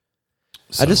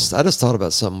So. I just thought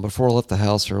about something before I left the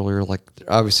house earlier. Like,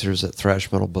 obviously, there's that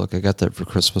thrash metal book. I got that for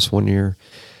Christmas one year,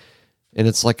 and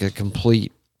it's like a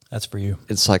complete. That's for you.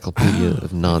 Encyclopedia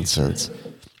of nonsense.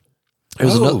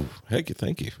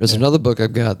 Thank you. There's another book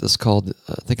I've got that's called,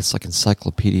 I think it's like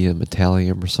Encyclopedia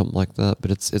Metallium or something like that.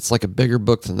 But it's like a bigger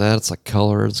book than that. It's like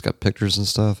color. It's got pictures and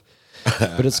stuff.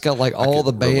 But it's got like all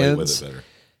the bands.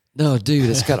 No, dude,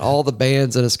 it's got all the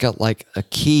bands, and it's got like a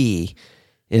key.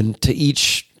 And to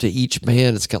each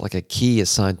band, it's got like a key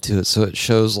assigned to it, so it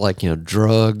shows like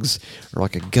drugs or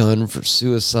like a gun for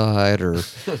suicide or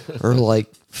like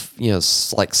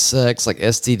like sex, like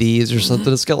STDs or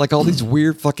something. It's got like all these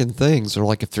weird fucking things, or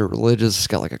like if they're religious, it's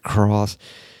got like a cross.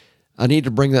 I need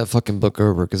to bring that fucking book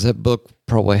over because that book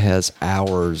probably has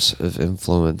hours of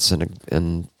influence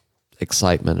and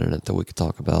excitement in it that we could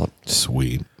talk about.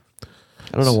 Sweet.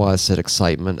 I don't know why I said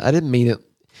excitement. I didn't mean it.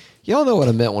 Y'all know what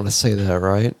I meant when I say that,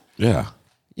 right? Yeah.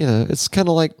 It's kind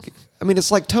of like,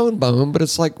 it's like Tone Bone, but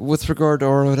it's like with regard to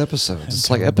our own episodes.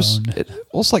 It's like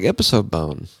it's like episode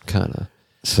bone, kind of.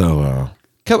 So,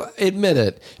 come admit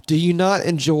it. Do you not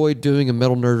enjoy doing a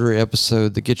Metal Nerdery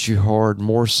episode that gets you hard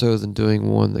more so than doing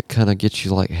one that kind of gets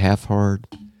you like half hard,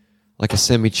 like a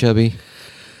semi-chubby?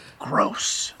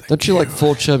 Gross. Don't you like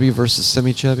full chubby versus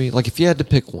semi-chubby? Like if you had to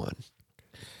pick one.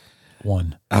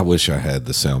 I wish I had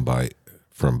the soundbite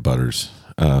from Butters.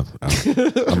 I'm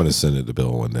going to send it to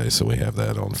Bill one day so we have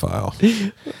that on file.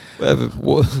 It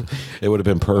would have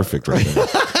been perfect right now.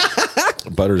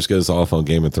 Butters goes off on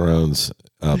Game of Thrones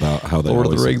about how they Lord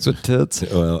of the Rings with tits.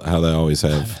 Well, how they always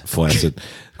have flaccid.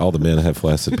 All the men have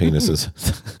flaccid penises.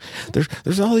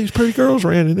 There's all these pretty girls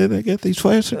around, and then they get these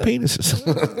flaccid penises.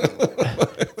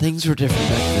 Things were different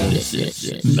back then. This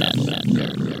is Metal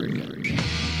Nerdery.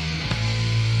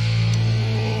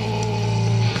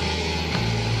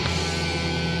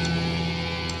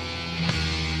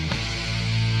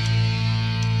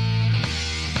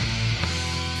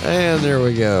 And there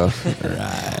we go. All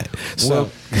right.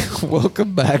 So,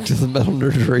 welcome back to the Metal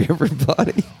Nerdery,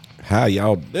 everybody. How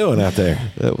y'all doing out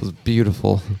there? That was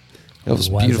beautiful. That was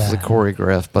beautifully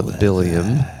choreographed by the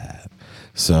Billiam.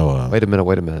 So, wait a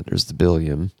minute. There's the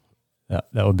Billiam.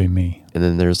 That would be me. And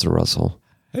then there's the Russell.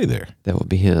 Hey there. That would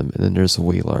be him. And then there's the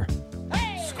Wheeler.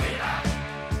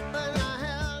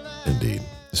 Indeed.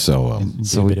 So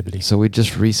we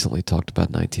just recently talked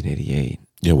about 1988.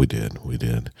 Yeah, we did.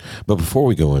 But before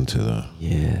we go into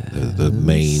the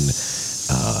main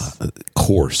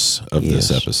course of this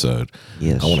episode,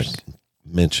 I want to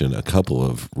mention a couple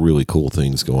of really cool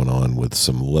things going on with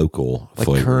some local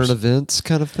flavors. Current events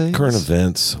kind of things? Current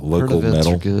events, local current events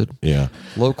metal. Are good. Yeah.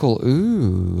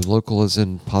 Local is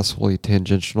in possibly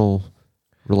tangential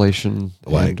relation,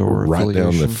 like or right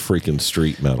down the affiliation. freaking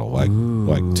street metal, like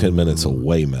 10 minutes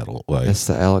away metal. Like that's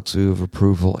the Alex Ooh of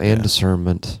approval and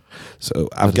discernment. So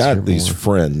I've got these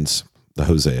friends, the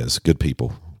Joseas, good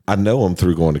people. I know them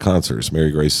through going to concerts.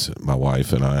 Mary Grace, my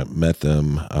wife, and I met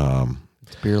them.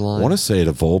 Beer line. I want to say at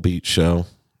a Volbeat show.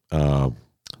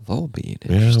 Volbeat.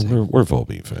 Yeah, we're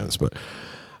Volbeat fans, but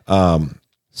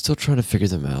still trying to figure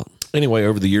them out. Anyway,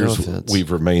 over the years,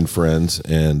 we've remained friends,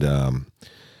 and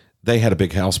they had a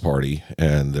big house party,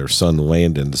 and their son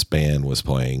Landon's band was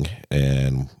playing,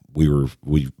 and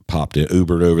we popped in,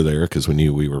 Ubered over there because we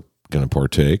knew we were going to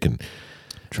partake. And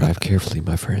drive carefully,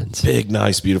 my friends. Big,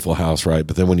 nice, beautiful house, right?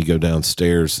 But then when you go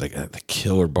downstairs, they got the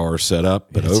killer bar set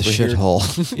up. But it's over a here,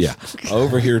 shithole. Yeah,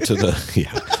 over here to the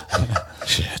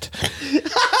shit.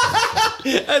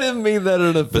 I didn't mean that in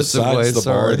an offensive way. Besides the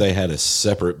sorry. bar, they had a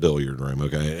separate billiard room.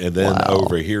 Okay, and then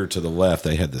over here to the left,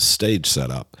 they had the stage set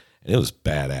up. And it was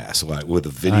badass, like with a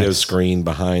video screen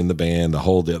behind the band, the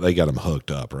whole deal. They got them hooked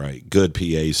up, right? Good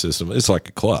PA system. It's like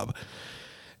a club.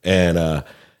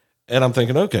 And I'm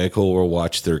thinking, okay, cool. We'll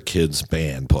watch their kids'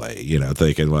 band play.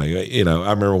 Thinking like, I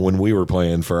remember when we were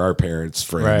playing for our parents'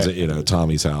 friends at,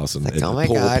 Tommy's house, and oh my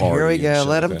God, here we go.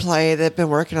 Let them play. They've been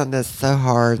working on this so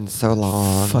hard and so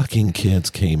long. Fucking kids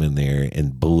came in there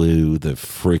and blew the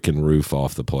freaking roof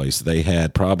off the place. They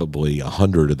had probably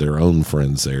 100 of their own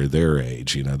friends there, their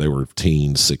age. They were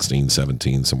teens, 16,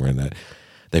 17, somewhere in that.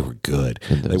 They were good.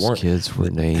 And those kids were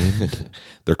named.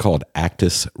 They're called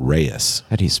Actus Reus.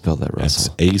 How do you spell that,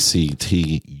 Russell? That's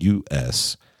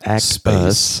ACTUS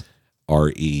space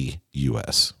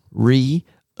REUS.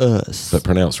 Reus. But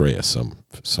pronounced Reus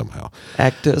somehow.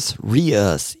 Actus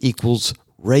Reus equals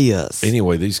Reus.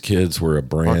 Anyway, these kids were a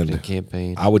brand marketing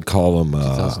campaign. I would call them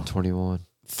 2021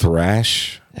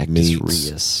 thrash Actus meets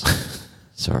Reus.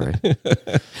 Sorry.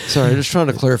 Sorry, just trying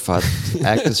to clarify.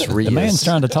 Actus Reus. The man's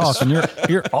trying to talk, and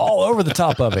you're all over the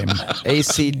top of him.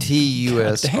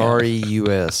 ACTUSREUS.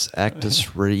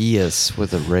 Actus Reus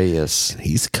with a Reus.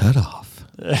 He's cut off.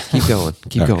 Keep going.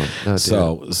 Keep going. No,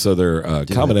 So they're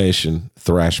combination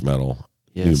thrash metal.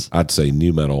 Yes. I'd say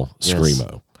new metal, Yes.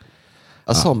 screamo.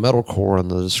 I saw metalcore in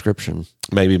the description.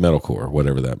 Maybe metalcore,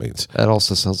 whatever that means. That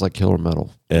also sounds like killer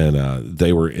metal. And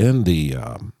they were in the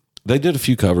they did a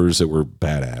few covers that were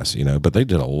badass, but they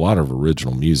did a lot of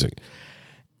original music.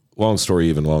 Long story,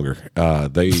 even longer.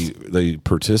 They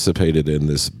participated in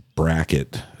this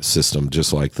bracket system,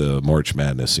 just like the March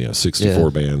Madness, 64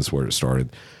 bands where it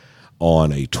started,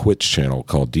 on a Twitch channel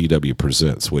called DW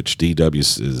Presents, which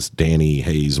DW is Danny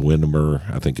Hayes Windermer,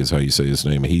 I think is how you say his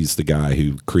name. He's the guy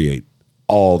who create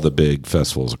all the big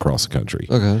festivals across the country.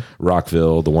 Okay.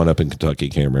 Rockville, the one up in Kentucky,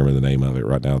 can't remember the name of it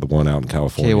right now. The one out in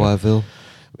California. KYville.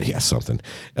 Yeah, something.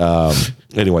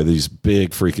 Anyway, these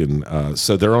big freaking.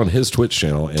 So they're on his Twitch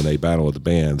channel and they battle with the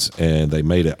bands, and they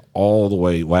made it all the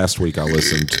way. Last week I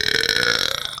listened.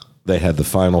 They had the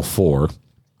final four,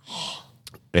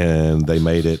 and they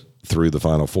made it through the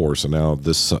final four. So now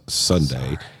this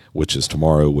Sunday, which is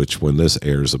tomorrow, which when this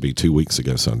airs will be 2 weeks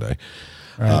ago Sunday,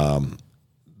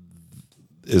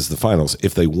 is the finals.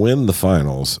 If they win the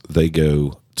finals, they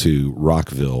go to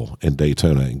Rockville and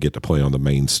Daytona and get to play on the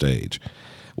main stage,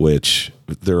 which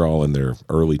they're all in their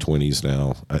early 20s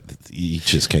now. You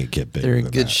just can't get bigger. They're in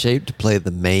than good that. shape to play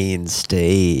the main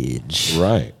stage.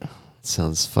 Right.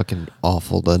 Sounds fucking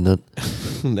awful, doesn't it?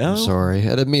 No. I'm sorry.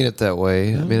 I didn't mean it that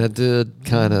way. I mean, I did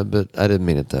kind of, but I didn't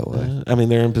mean it that way. I mean,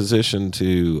 they're in position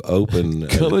to open.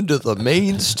 Coming to the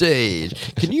main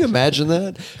stage. Can you imagine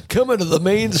that? Coming to the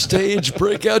main stage,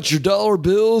 break out your dollar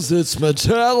bills. It's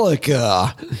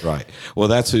Metallica. Right. Well,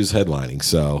 that's who's headlining.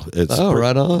 So it's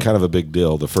right on. kind of a big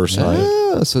deal. The first night.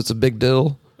 Ah, so it's a big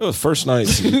deal. Well, first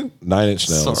night, 9 Inch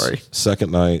Nails. Sorry.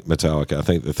 Second night, Metallica. I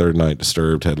think the third night,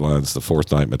 Disturbed headlines. The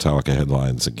fourth night, Metallica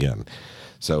headlines again.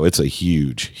 So it's a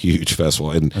huge, huge festival.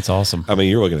 And That's awesome. I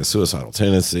mean, you're looking at Suicidal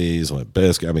Tendencies, Limp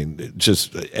Bizkit. I mean,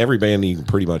 just every band you can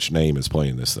pretty much name is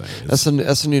playing this thing. That's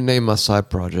a new name of my side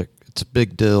project. It's a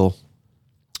big deal.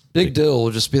 Big Deal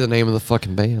will just be the name of the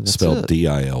fucking band. That's spelled it.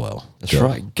 DILL. That's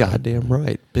right. Goddamn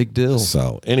right. Big Deal.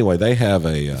 So anyway, they have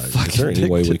a. Is there any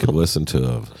Big way we Deal. could listen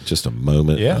to just a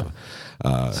moment? Yeah.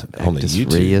 On the Actus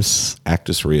YouTube, Reus.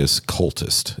 Actus Reus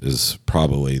Cultist is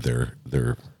probably their.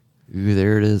 Ooh,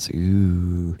 there it is.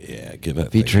 Ooh. Yeah, give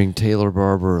that thing. Featuring Taylor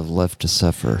Barber of Left to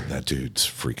Suffer. That dude's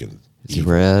freaking. Is he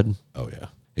evil. rad? Oh yeah,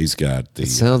 he's got the. It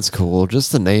sounds cool.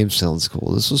 Just the name sounds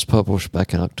cool. This was published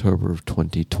back in October of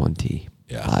 2020.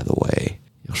 Yeah. By the way,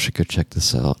 y'all should go check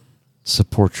this out.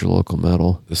 Support your local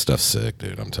metal. This stuff's sick,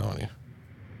 dude. I'm telling you.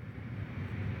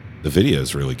 The video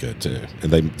is really good too, and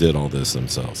they did all this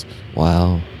themselves.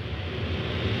 Wow.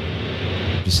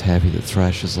 I'm just happy that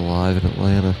thrash is alive in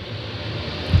Atlanta.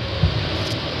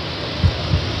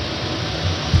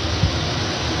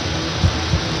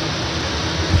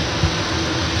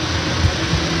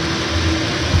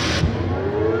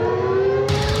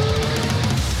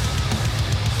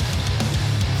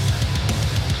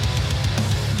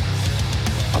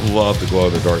 I love the glow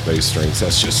in the dark bass strings.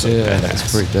 That's just so badass.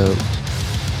 That's pretty dope.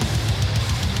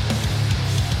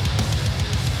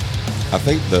 I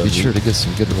think Be sure to get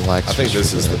some good relaxers. I think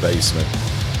this for is the that. basement.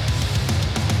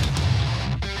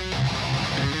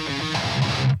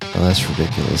 Oh, that's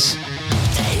ridiculous.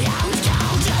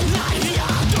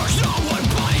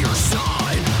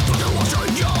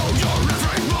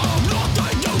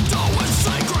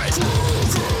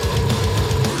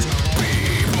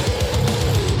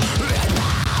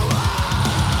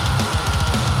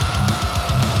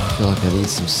 I feel like I need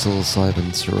some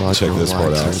psilocybin Sriracha Check this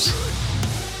part out. relaxers.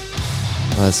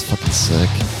 Oh, that's fucking sick.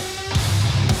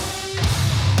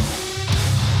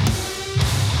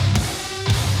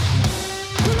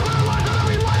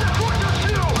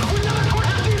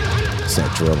 It's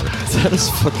that drummer. That is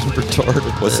fucking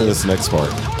retarded. Listen to man. this next part.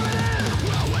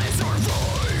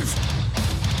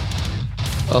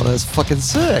 Oh, that's fucking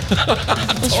sick.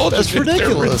 That's you, they're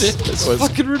ridiculous. ridiculous. That's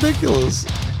fucking ridiculous.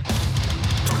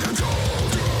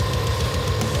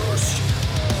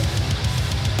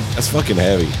 That's fucking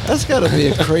heavy. That's got to be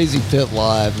a crazy pit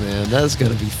live, man. That's got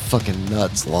to be fucking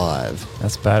nuts live.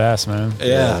 That's badass,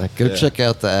 man. Go check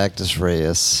out the Actus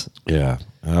Reus. Yeah.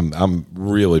 I'm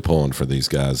really pulling for these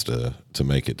guys to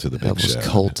make it to the That big was show.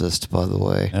 Cultist, by the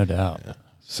way. No doubt.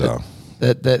 So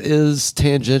that is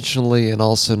tangentially and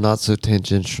also not so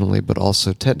tangentially, but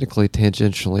also technically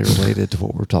tangentially related to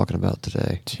what we're talking about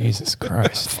today. Jesus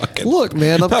Christ. Look,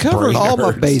 man, I'm covering brain all my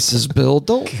hurts. bases, Bill.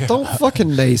 Don't fucking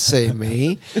naysay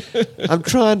me. I'm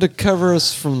trying to cover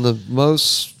us from the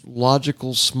most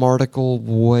logical, smartical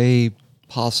way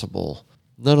possible.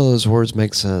 None of those words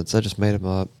make sense. I just made them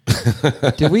up.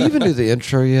 Did we even do the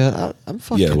intro yet? I'm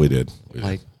fucking Yeah, we did.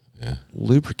 like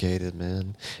lubricated,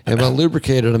 man. And by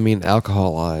lubricated, I mean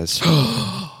alcoholized.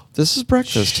 This is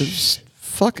breakfast. Just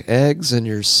fuck eggs and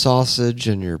your sausage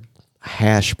and your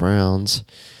hash browns.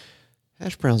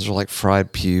 Hash browns are like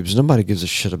fried pubes. Nobody gives a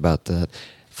shit about that.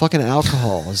 Fucking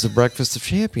alcohol is the breakfast of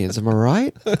champions. Am I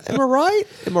right? Am I right?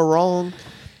 Am I wrong?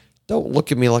 Don't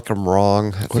look at me like I'm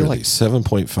wrong. I What feel are like these,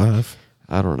 7.5?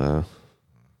 I don't know.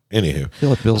 Anywho. I feel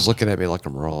like Bill's looking at me like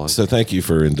I'm wrong. So thank you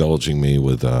for indulging me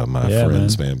with my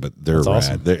friends, man. But they're That's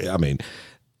rad. awesome. I mean,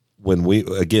 when we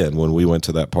went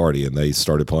to that party and they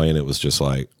started playing, it was just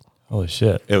like, Holy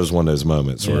shit. it was one of those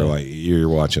moments where Yeah. like you're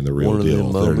watching the real One of them deal.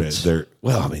 moments. They're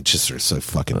well, I mean, just they're so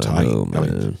fucking tight. know, I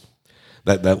mean, man.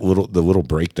 the little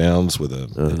breakdowns with I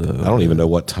don't even know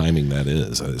what timing that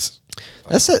is.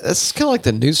 That's kind of like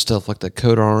the new stuff, like the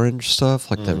Code Orange stuff,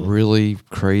 like that really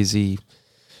crazy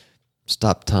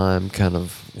stop time kind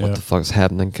of what Yeah. the fuck's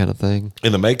happening kind of thing.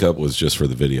 And the makeup was just for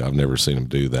the video. I've never seen them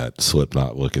do that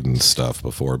Slipknot looking stuff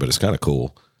before, but it's kind of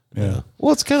cool. Yeah.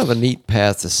 Well, it's kind of a neat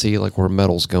path to see like where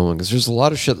metal's going because there's a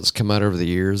lot of shit that's come out over the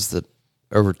years that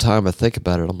over time I think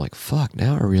about it, I'm like, fuck,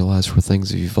 now I realize where things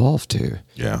have evolved to.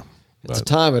 Yeah. At the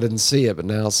time I didn't see it, but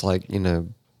now it's like, you know,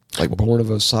 like Born of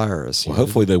Osiris. Well,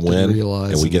 hopefully they win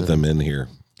realize and we get that- them in here,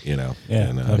 you know. Yeah,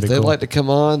 And, that'd If be they'd cool. like to come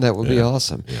on, that would be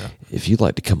awesome. Yeah. If you'd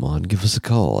like to come on, give us a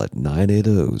call at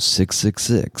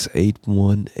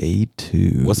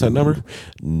 980-666-8182. What's that number?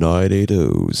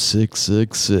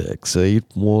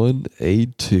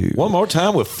 980-666-8182. one more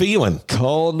time with feeling.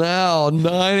 Call now,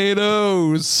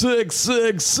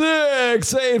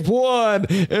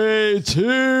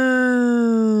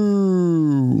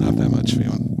 980-666-8182. Not that much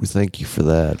feeling. Thank you for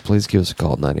that. Please give us a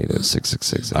call,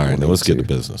 980-666-8182. All right, now let's get to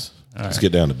business. Let's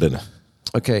get down to business.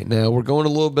 Okay, now we're going a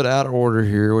little bit out of order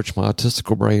here, which my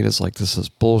autistical brain is like, this is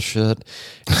bullshit.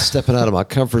 It's stepping out of my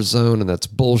comfort zone, and that's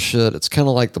bullshit. It's kind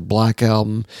of like the Black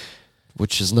Album,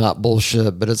 which is not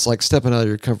bullshit, but it's like stepping out of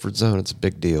your comfort zone. It's a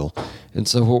big deal. And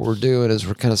so what we're doing is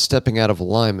we're kind of stepping out of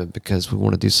alignment because we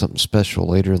want to do something special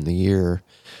later in the year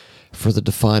for the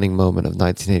defining moment of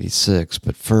 1986.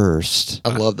 But first,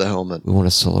 I love the helmet. We want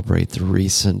to celebrate the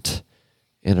recent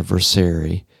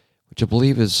anniversary, which I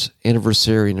believe is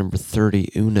anniversary number 30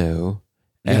 uno,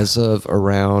 as of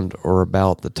around or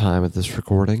about the time of this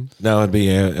recording. No, it'd be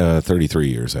 33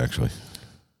 years, actually.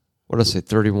 What did I say,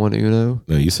 31 uno?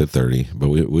 No, you said 30, but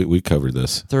we covered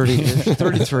this. 30-ish,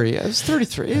 33. It was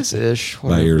 33, is ish.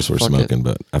 My ears were smoking,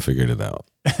 but I figured it out.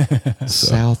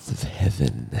 South of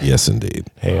heaven. Yes, indeed.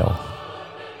 Hail.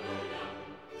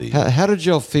 How did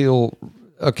y'all feel?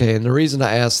 Okay, and the reason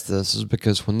I asked this is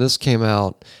because when this came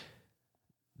out,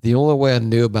 the only way I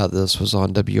knew about this was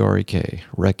on WREK,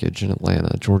 Wreckage in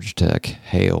Atlanta, Georgia Tech,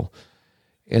 Hail.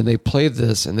 And they played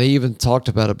this, and they even talked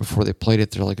about it before they played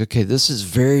it. They're like, okay, this is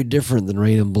very different than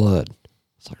Rain and Blood.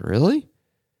 It's like, really?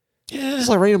 Yeah. It's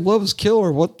like Rain and Blood was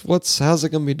killer. How's it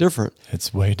going to be different?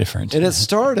 It's way different. And it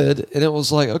started, and it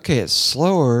was like, okay, it's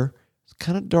slower, it's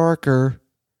kind of darker,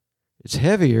 it's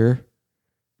heavier,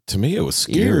 To me, it was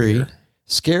eerie, scarier.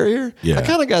 scarier. Yeah. I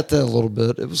kind of got that a little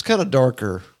bit. It was kind of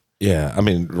darker. Yeah, I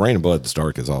mean, Rain and Blood's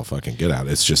dark as all fucking get out.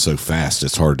 It's just so fast,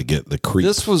 it's hard to get the creep.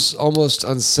 This was almost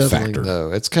unsettling, Factor.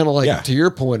 though. It's kind of like, Yeah. to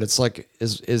your point, it's like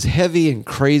as heavy and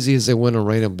crazy as they went on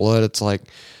Rain and Blood. It's like,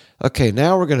 okay,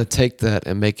 now we're going to take that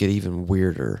and make it even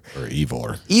weirder. or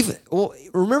eviler. Well,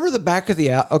 remember the back of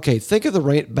the okay, think of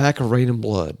the back of Rain and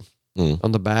Blood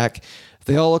on the back.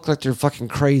 They all look like they're fucking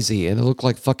crazy, and it looked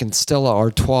like fucking Stella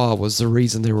Artois was the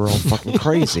reason they were all fucking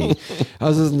crazy.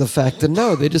 Other than the fact that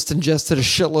no, they just ingested a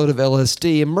shitload of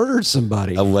LSD and murdered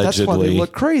somebody. That's why they Allegedly.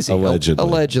 look crazy.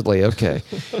 Allegedly, okay.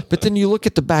 But then you look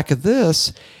at the back of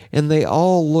this, and they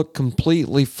all look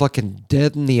completely fucking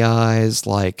dead in the eyes,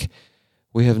 like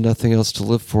we have nothing else to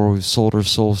live for. We've sold our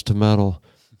souls to metal.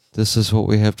 This is what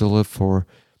we have to live for.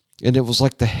 And it was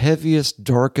like the heaviest,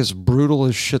 darkest,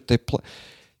 brutalest shit they play.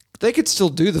 They could still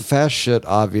do the fast shit,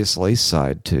 obviously,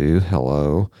 side 2,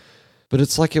 hello. But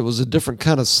it's like it was a different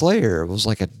kind of Slayer. It was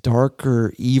like a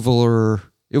darker, eviler.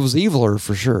 It was eviler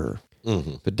for sure.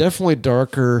 But definitely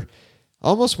darker,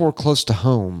 almost more close to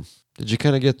home. Did you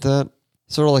kind of get that?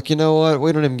 Sort of like, you know what?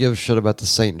 We don't even give a shit about the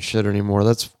Satan shit anymore.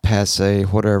 That's passe,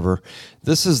 whatever.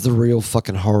 This is the real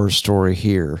fucking horror story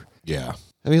here. Yeah.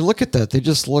 I mean, look at that. They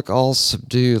just look all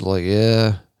subdued. Like,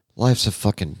 yeah, life's a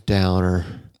fucking downer.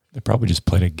 They probably just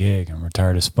played a gig and were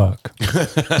tired as fuck.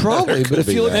 Probably, but if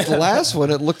you look at the last one,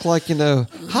 it looked like,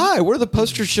 hi, we're the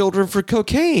poster children for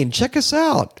cocaine. Check us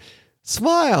out.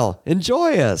 Smile.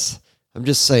 Enjoy us. I'm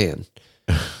just saying.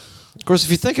 Of course,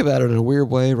 if you think about it in a weird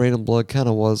way, Rain and Blood kind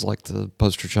of was like the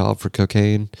poster child for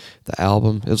cocaine, the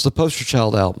album. It was the poster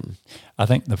child album. I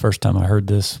think the first time I heard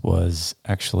this was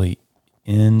actually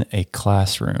in a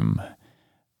classroom.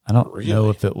 I don't know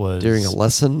if it was During a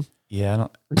lesson? Yeah,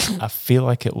 I feel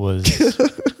like it was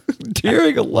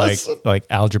During a lesson? like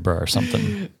algebra or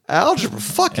something. Algebra?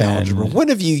 Fuck algebra. When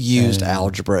have you used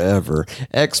algebra ever?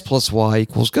 X plus Y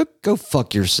equals, go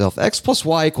fuck yourself. X plus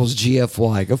Y equals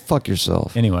GFY. Go fuck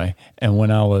yourself. Anyway, and when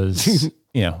I was,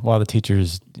 while the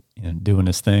teacher's doing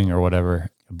this thing or whatever,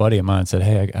 a buddy of mine said,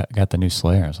 hey, I got the new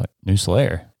Slayer. I was like, new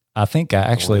Slayer? I think I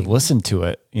actually listened to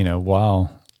it,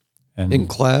 while. And, in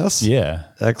class? Yeah.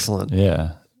 Excellent.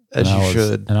 Yeah. As you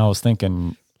should. And I was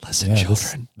thinking, listen,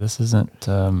 children. This isn't,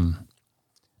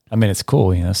 it's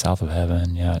cool, South of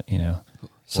Heaven. Yeah.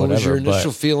 So was your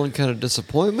initial feeling kind of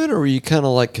disappointment, or were you kind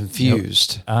of like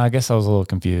confused? I guess I was a little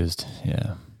confused.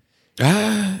 Yeah.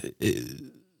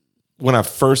 When I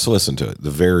first listened to it,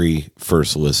 the very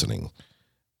first listening,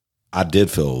 I did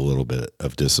feel a little bit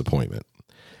of disappointment.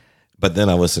 But then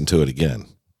I listened to it again,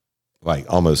 like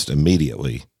almost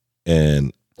immediately.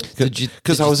 And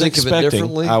because I was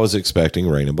expecting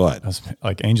Rain and Blood. I was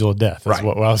like Angel of Death. That's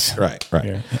what I was right.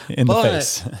 in the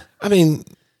face. I mean,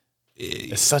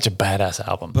 it's such a badass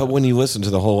album. But when you listen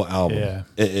to the whole album,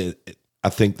 I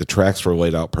think the tracks were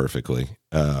laid out perfectly.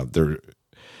 The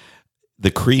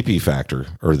creepy factor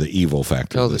or the evil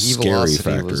factor, the scary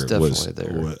factor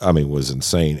was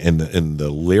insane, and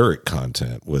the lyric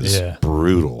content was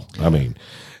brutal. I mean,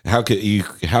 how can you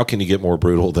get more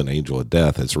brutal than Angel of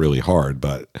Death? It's really hard,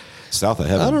 but South of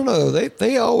Heaven, I don't know.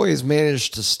 They always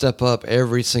managed to step up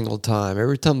every single time.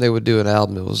 Every time they would do an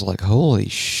album, it was like, holy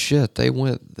shit, they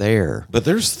went there. But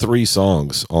there's 3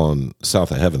 songs on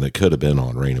South of Heaven that could have been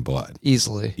on Rain and Blood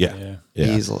easily. Yeah.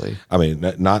 Easily. I mean,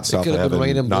 not South of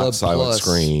Heaven, not Silent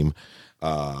Scream,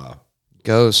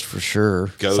 Ghost for sure.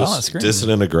 Ghost,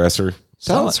 Dissident Aggressor.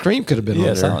 Silent Scream could have been on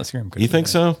there. Silent Scream. You think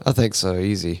so? I think so.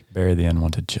 Easy. Bury the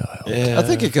Unwanted Child. Yeah. I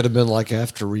think it could have been like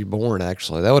after Reborn.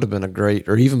 Actually, that would have been a great,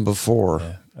 or even before.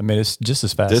 Yeah. I mean, it's just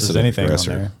as fast as anything on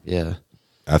there. Yeah.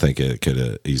 I think it could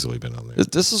have easily been on there.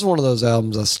 This is one of those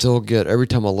albums I still get every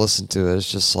time I listen to it.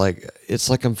 It's just like, it's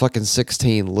like I'm fucking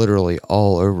 16 literally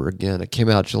all over again. It came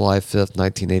out July 5th,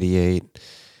 1988.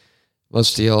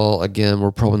 Most of y'all, again,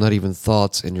 were probably not even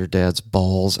thoughts in your dad's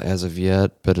balls as of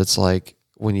yet, but it's like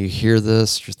when you hear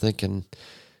this, you're thinking,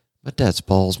 my dad's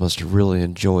balls must have really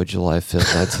enjoyed July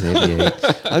 5th,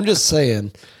 1988. I'm just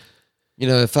saying,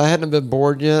 if I hadn't been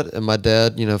born yet and my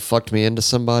dad, fucked me into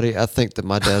somebody, I think that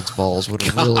my dad's balls would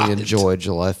have really enjoyed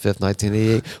July 5th,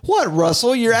 1988. What,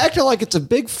 Russell? You're acting like it's a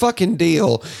big fucking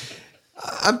deal.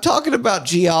 I'm talking about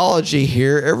geology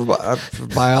here. Everybody,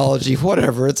 biology,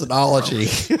 whatever. It's an ology.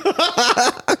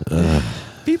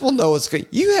 People know what's good.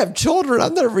 You have children.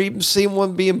 I've never even seen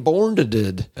one being born to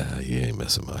did. You ain't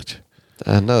missing much.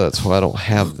 I know. That's why I don't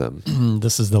have them.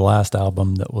 This is the last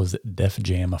album that was Def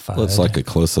Jam-ified. Looks like a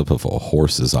close-up of a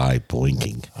horse's eye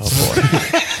blinking. Oh,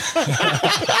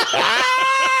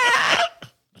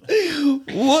 boy.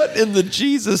 What in the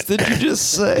Jesus did you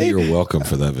just say? You're welcome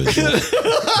for that visual.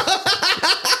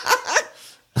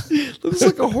 Looks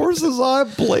like a horse's eye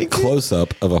blinking.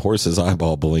 Close-up of a horse's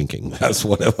eyeball blinking. That's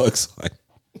what it looks like.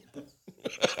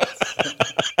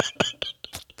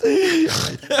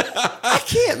 I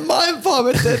can't mind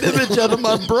vomit that image out of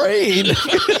my brain.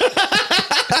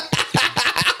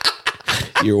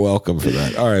 You're welcome for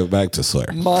that. All right, back to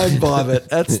Slayer. Mind vomit.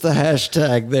 That's the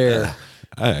hashtag there.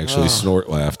 I actually snort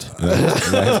laughed. I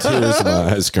have tears in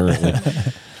my eyes currently.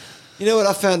 You know what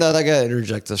I found out? I got to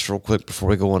interject this real quick before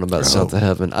we go on about South of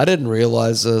Heaven. I didn't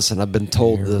realize this, and I've been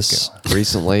told this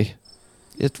recently.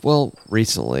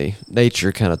 Recently.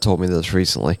 Nature kind of told me this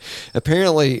recently.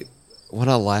 Apparently, when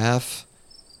I laugh,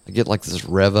 I get like this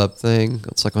rev up thing.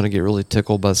 It's like when I get really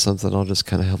tickled by something, I'll just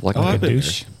kind of have like a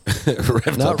douche.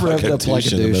 Not revved up like a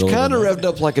douche. Kind of revved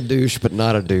up like a douche, but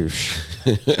not a douche.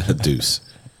 A deuce.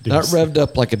 Not revved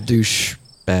up like a douche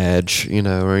badge,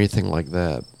 or anything like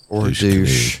that. Or douche. A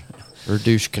douche. Or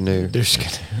douche canoe. Douche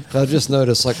canoe. I've just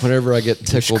noticed, like, whenever I get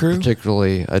tickled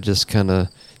particularly, I just kind of,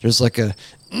 there's like a,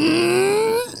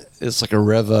 it's like a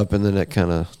rev up and then it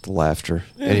kind of, the laughter.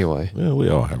 Yeah. Anyway. Well, we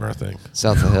all have our thing.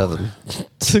 South of Heaven.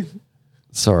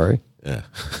 Sorry. Yeah.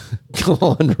 Come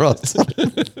on, Russell.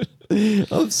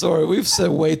 I'm sorry. We've said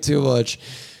way too much.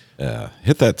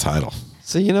 Hit that title.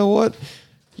 So you know what?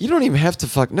 You don't even have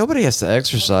to nobody has to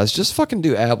exercise. Just fucking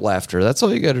do ab laughter. That's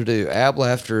all you got to do. Ab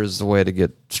laughter is the way to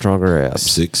get stronger abs.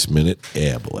 6-minute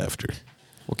ab laughter.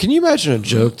 Well, can you imagine a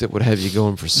joke that would have you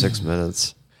going for 6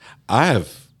 minutes?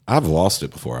 I've lost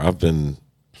it before. I've been,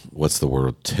 what's the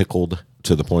word, tickled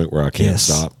to the point where I can't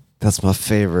stop. That's my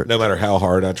favorite. No matter how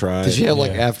hard I try. Did you have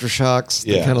like aftershocks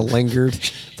that Yeah. kind of lingered?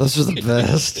 Those are the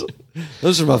best.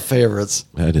 Those are my favorites.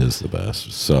 That is the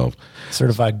best. So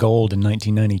Certified gold in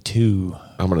 1992.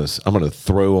 I'm gonna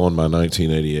throw on my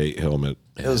 1988 helmet.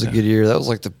 It was a good year. That was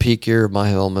like the peak year of my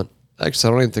helmet. Actually,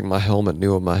 I don't even think my helmet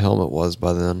knew what my helmet was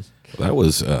by then. That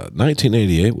was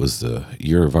 1988 was the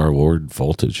year of our Lord.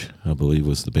 Voltage, I believe,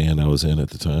 was the band I was in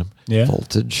at the time. Yeah.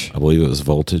 Voltage. I believe it was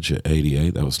Voltage at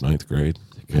 88. That was 9th grade.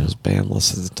 It was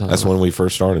bandless at the time. That's when we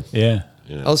first started. Yeah.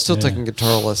 I was still taking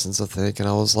guitar lessons, I think, and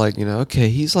I was like, okay,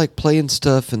 he's like playing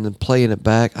stuff and then playing it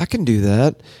back. I can do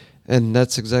that. And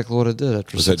that's exactly what I did.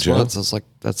 After Was that 6 Joe? months, I was like,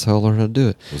 that's how I learned how to do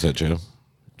it. Was that Joe?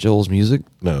 Joel's music?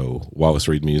 No, Wallace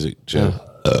Reed music. Joe.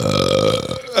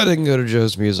 I didn't go to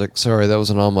Joe's music. Sorry, that was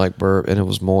an on-mic burp, and it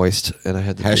was moist, and I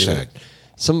had to do Hashtag. it.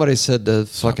 Somebody said to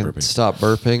stop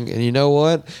burping, and you know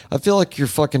what? I feel like you're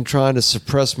fucking trying to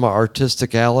suppress my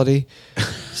artisticality.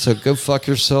 So go fuck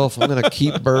yourself. I'm gonna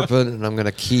keep burping, and I'm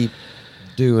gonna keep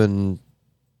doing,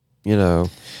 And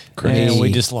me.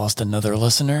 we just lost another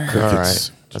listener. All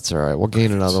right. That's all right. We'll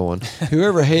gain another one.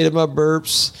 Whoever hated my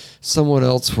burps, someone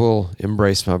else will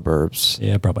embrace my burps.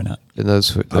 Yeah, probably not. And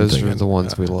those are the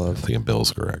ones we I'm love. thinking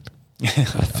Bill's correct. I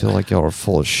feel like y'all are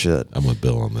full of shit. I'm with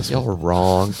Bill on this Y'all one. are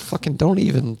wrong. Fucking don't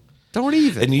even.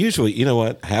 And usually, you know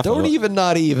what?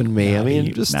 Not even me. I mean,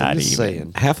 even- just, not I'm just even.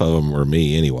 saying. Half of them were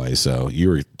me anyway, so you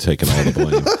were taking all the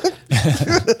blame.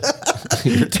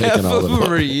 You're taking all the Half of them are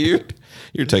blame. you.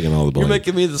 You're taking all the blame. You're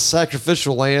making me the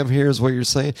sacrificial lamb here is what you're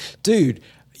saying. Dude,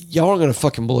 y'all aren't going to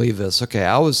fucking believe this. Okay,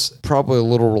 I was probably a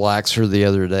little relaxer the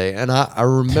other day, and I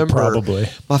remember Probably.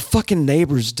 my fucking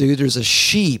neighbors, dude, there's a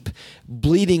sheep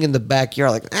bleeding in the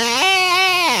backyard like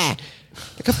a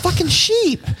fucking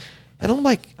sheep. And I'm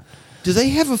like, do they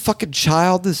have a fucking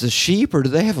child that's a sheep, or do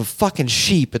they have a fucking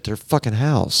sheep at their fucking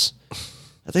house?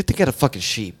 I think they got a fucking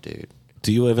sheep, dude.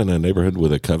 Do you live in a neighborhood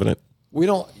with a covenant? We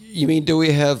don't. You mean, do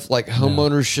we have like home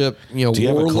ownership? Do you have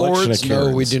a collection of warlords? Karens?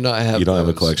 No, we do not have. You don't have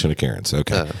a those. collection of Karens.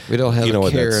 Okay. No, we don't have You know a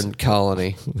what, Karen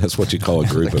colony. That's what you call a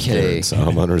group of K. Karens, a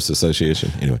homeowners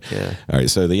association. Anyway. Yeah. All right.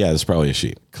 So, it's probably a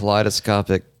sheep.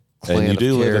 Kaleidoscopic clan And you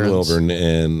do of live in Karens. Lilburn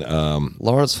and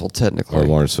Lawrenceville, technically. or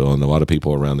Lawrenceville, and a lot of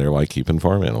people around there like keeping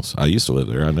farm animals. I used to live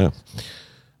there. I know.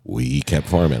 We kept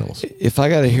farm animals. If I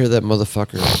got to hear that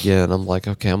motherfucker again, I'm like,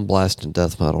 okay, I'm blasting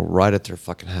death metal right at their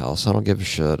fucking house. I don't give a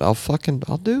shit. I'll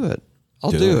do it.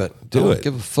 I'll do it. Do I don't it.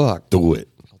 give a fuck. Do it.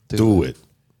 do Do it.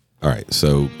 All right.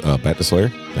 So, back to Slayer.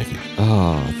 Thank you.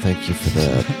 Oh, thank you for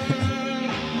that.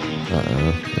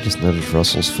 I just noticed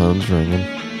Russell's phone's ringing.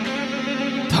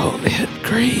 Don't hit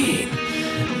green.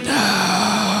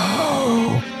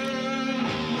 No.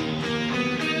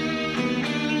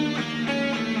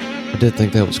 I did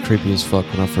think that was creepy as fuck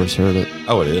when I first heard it.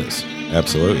 Oh, it is.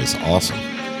 Absolutely. It's awesome.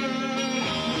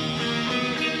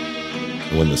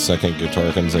 When the second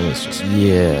guitar comes in, it's just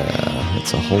Yeah,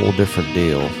 it's a whole different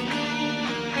deal.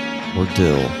 Or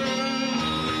dill.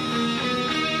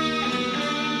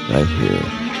 Right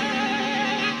here.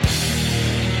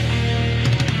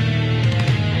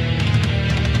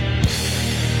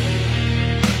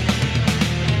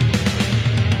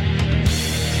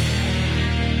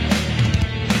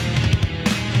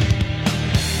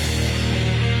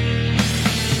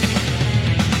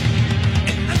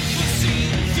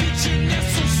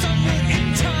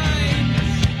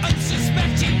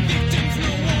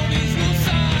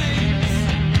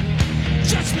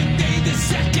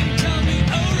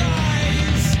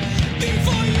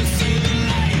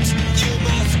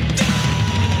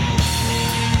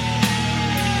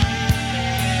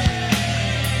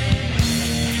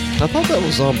 I thought that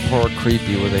was on par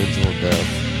creepy with Angel of Death.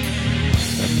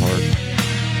 That part.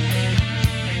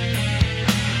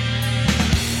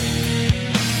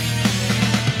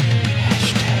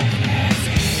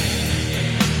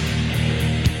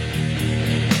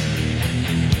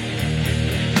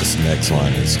 this next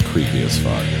line is creepy as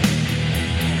fuck.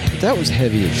 That was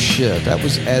heavy as shit. That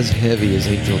was as heavy as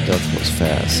Angel of Death was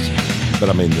fast. But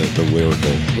I mean the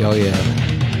lyrical. Oh yeah.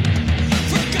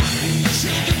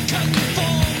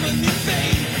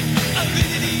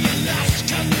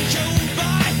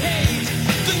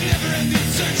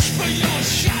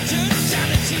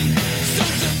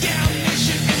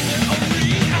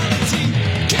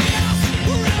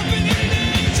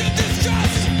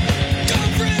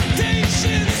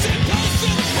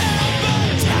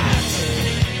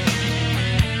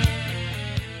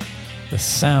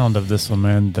 sound of this one,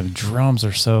 man. The drums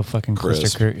are so fucking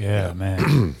Crisp. clear. Yeah,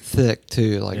 man. Thick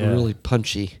too, like really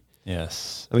punchy.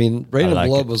 Yes. I mean, Rain of like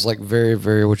Blood it. was like very,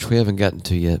 very, which we haven't gotten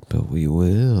to yet, but we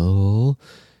will.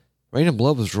 Rain of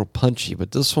Blood was real punchy,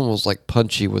 but this one was like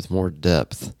punchy with more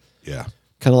depth. Yeah.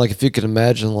 Kind of like if you could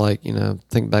imagine, like, you know,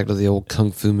 think back to the old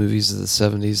kung fu movies of the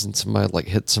 70s and somebody like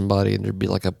hit somebody and there'd be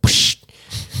like a push.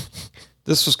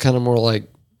 This was kind of more like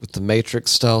with the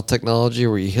Matrix style technology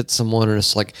where you hit someone and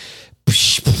it's like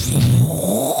push,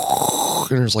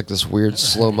 and there's like this weird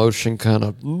slow motion kind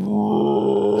of.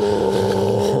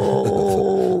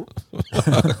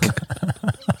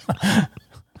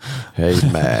 Hey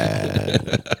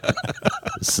man,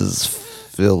 this is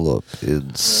Philip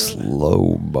in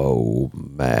slow-mo,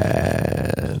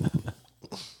 man.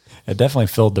 It definitely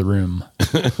filled the room.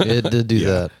 It did do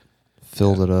that.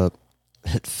 Filled it up.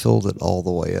 It filled it all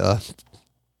the way up.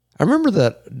 I remember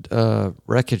that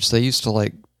Wreckage, they used to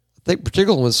like, I think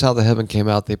particularly when South of Heaven came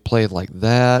out, they played like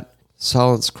that,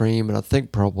 Silent Scream, and I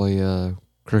think probably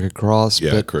Crooked Cross.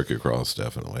 Yeah, but Crooked Cross,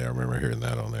 definitely. I remember hearing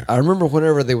that on there. I remember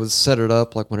whenever they would set it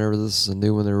up, like whenever this is a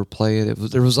new one they were playing,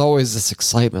 there was always this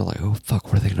excitement, like, oh, fuck,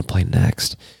 what are they going to play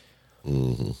next?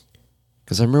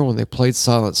 Because I remember when they played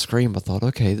Silent Scream, I thought,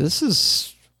 okay, this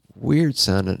is weird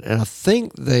sounding. And I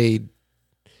think they,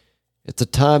 at the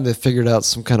time, they figured out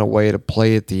some kind of way to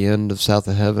play at the end of South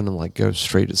of Heaven and like go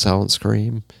straight to Silent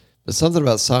Scream. But something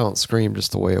about Silent Scream,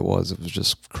 just the way it was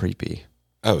just creepy.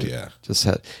 Oh, yeah. Just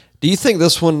had. Do you think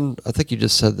this one, I think you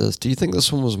just said this, do you think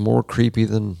this one was more creepy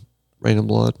than Rain and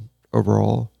Blood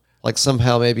overall? Like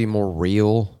somehow maybe more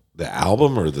real? The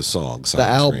album or the song? The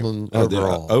album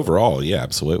overall. Overall, yeah,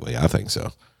 absolutely. I think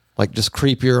so. Like just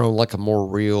creepier on like a more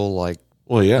real, like,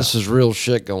 Well, yeah. this is real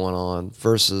shit going on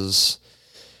versus,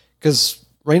 because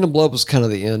Rain and Blood was kind of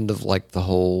the end of like the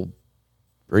whole,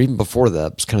 or even before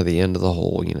that, it was kind of the end of the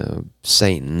whole, you know,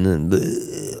 Satan and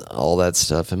all that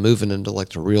stuff and moving into like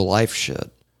the real life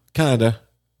shit. Kinda.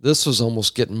 This was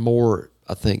almost getting more,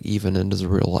 I think, even into the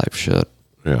real life shit.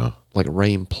 Yeah. Like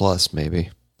Rain Plus, maybe.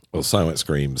 Well, Silent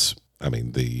Screams, I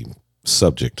mean, the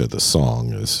subject of the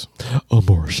song is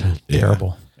Abortion.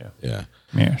 Terrible. Yeah.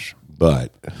 Yes.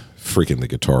 But freaking the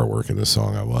guitar work in the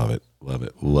song, I love it. Love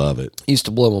it. Love it. It used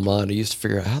to blow my mind. I used to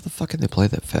figure out how the fuck can they play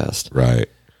that fast? Right.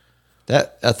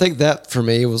 That I think that for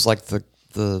me was like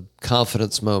the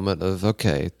confidence moment of,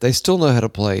 okay, they still know how to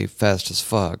play fast as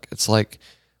fuck. It's like,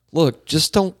 look,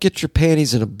 just don't get your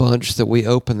panties in a bunch that we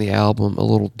open the album a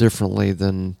little differently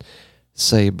than,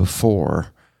 say, before.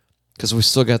 Because we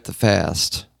still got the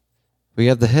fast. We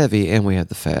had the heavy and we had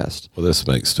the fast. Well, this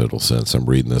makes total sense. I'm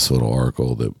reading this little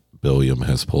article that Billiam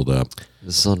has pulled up.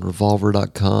 This is on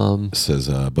Revolver.com. It says,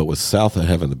 but with South of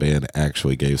Heaven, the band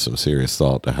actually gave some serious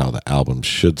thought to how the album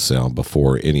should sound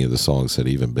before any of the songs had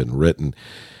even been written.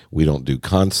 We don't do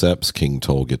concepts, King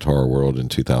told Guitar World in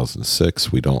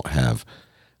 2006. We don't have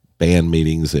band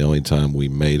meetings. The only time we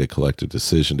made a collective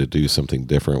decision to do something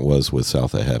different was with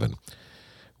South of Heaven.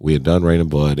 We had done Rain and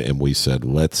Blood, and we said,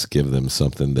 let's give them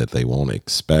something that they won't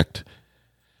expect.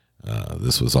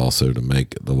 This was also to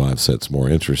make the live sets more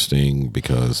interesting,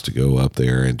 because to go up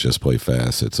there and just play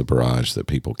fast, it's a barrage that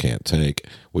people can't take.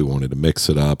 We wanted to mix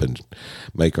it up and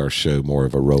make our show more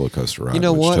of a roller coaster ride, You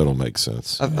know which what? total makes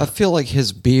sense. I feel like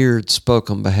his beard spoke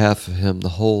on behalf of him that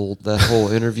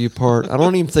whole interview part. I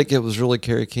don't even think it was really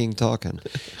Kerry King talking.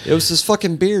 It was his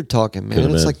fucking beard talking, man.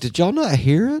 Could've It's been. like, did y'all not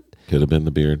hear it? Could have been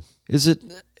the beard. Is it?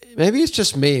 Maybe it's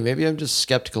just me. Maybe I'm just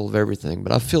skeptical of everything.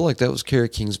 But I feel like that was Kerry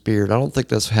King's beard. I don't think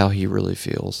that's how he really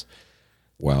feels.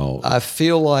 Well, I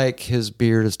feel like his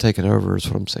beard has taken over. Is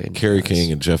what I'm saying. Kerry guys.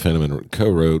 King and Jeff Henneman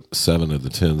co-wrote 7 of the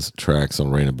 10 tracks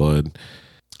on Rain and Blood.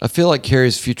 I feel like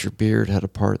Kerry's future beard had a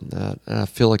part in that, and I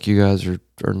feel like you guys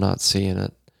are not seeing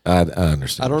it. I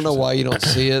understand. I don't know why you don't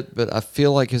see it, but I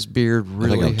feel like his beard I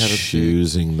really think I'm had a big.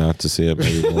 choosing not to see it,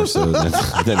 maybe more so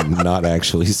than not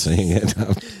actually seeing it.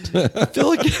 I feel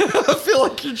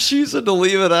like you're choosing to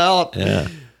leave it out. Yeah.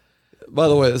 By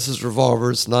the way, this is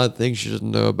Revolver. It's 9 things you didn't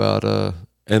know about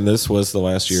And this was the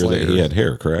last year that he Slayer. had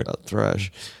hair, correct?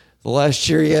 thrash. The last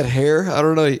year he had hair. I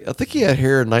don't know. I think he had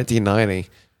hair in 1990.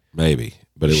 Maybe,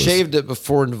 but it was Shaved it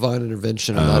before Divine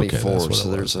Intervention in okay, '94. that's what So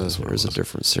it there's was, that's what it a was.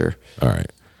 difference here. all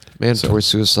right. Mandatory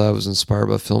Suicide was inspired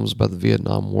by films about the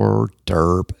Vietnam War.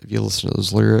 Derp. If you listen to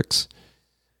those lyrics,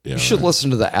 Yeah, you should listen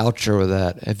to the outro of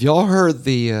that. Have y'all heard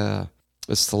the?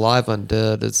 It's the Live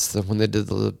Undead. It's when they did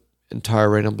the entire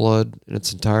Rain and Blood in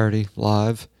its entirety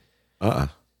live.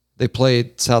 They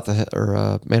played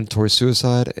Mandatory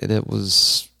Suicide, and it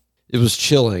was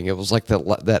chilling. It was like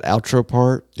that outro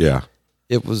part. Yeah.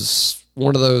 It was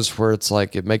one of those where it's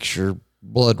like it makes your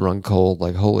blood run cold.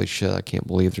 Like, holy shit, I can't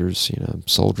believe there's,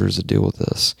 soldiers that deal with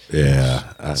this.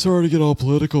 Yeah. Sorry to get all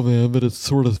political, man, but it's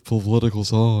sort of a political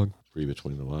song. Read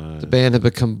between the lines. The band had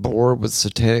become bored with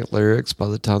satanic lyrics by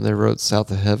the time they wrote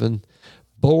South of Heaven.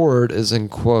 Bored is in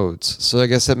quotes, so I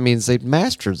guess that means they'd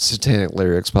mastered satanic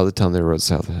lyrics by the time they wrote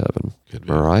South of Heaven.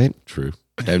 Am I right? True.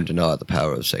 Don't deny the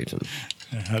power of Satan.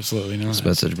 Absolutely not. This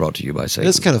message brought to you by Satan.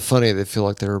 It's kind of funny. They feel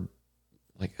like they're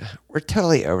like, we're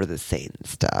totally over the Satan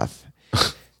stuff.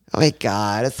 Oh my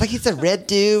God. It's like he's a red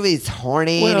dude. He's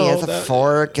horny and he has a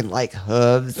fork and like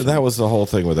hooves. That was the whole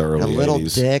thing with the early 80s. A little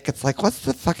dick. It's like, what's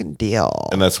the fucking deal?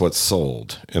 And that's what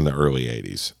sold in the early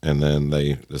 80s. And then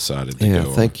they decided to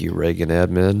thank you, Reagan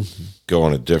admin. Go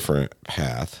on a different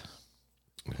path.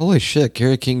 Holy shit.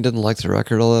 Kerry King didn't like the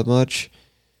record all that much.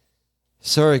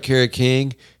 Sorry, Kerry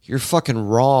King. You're fucking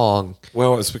wrong.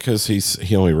 Well, it's because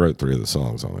he only wrote 3 of the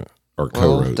songs on it. Or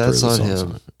co-wrote that's 3 of the on songs him.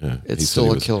 on it. Yeah. It's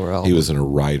still a killer album. He was in a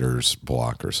writer's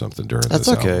block or something during That's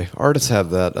this okay. album. Artists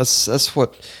have that. That's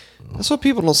what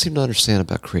people don't seem to understand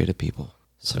about creative people.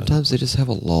 Sometimes they just have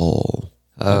a lull.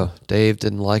 Oh, Dave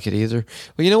didn't like it either.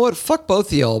 Well, you know what? Fuck both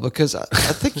of y'all because I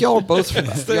think y'all are both.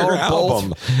 their y'all are album.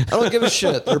 both. I don't give a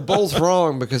shit. They're both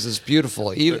wrong because it's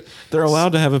beautiful. They're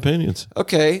allowed to have opinions.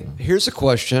 Okay, here's a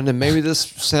question, and maybe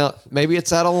maybe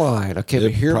it's out of line. Okay, but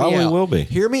hear me out. Probably will be.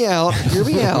 Hear me out. Hear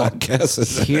me out.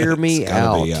 Hear me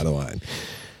out. Be out of line.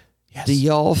 Yes. Do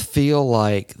y'all feel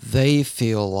like they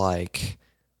feel like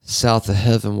South of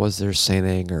Heaven was their Saint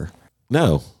Anger?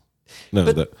 No.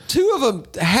 But 2 of them,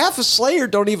 half of Slayer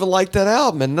don't even like that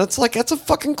album, and that's a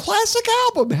fucking classic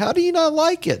album. How do you not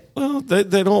like it? Well, they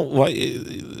don't like.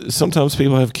 Sometimes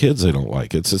people have kids they don't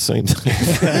like. It's the same thing.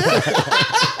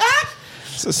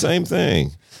 It's the same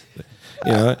thing.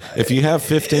 If you have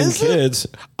 15 kids,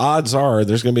 odds are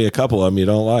there's going to be a couple of them you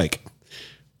don't like.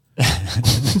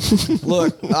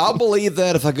 Look, I'll believe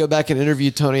that if I go back and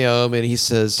interview Tony Iommi and he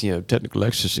says, Technical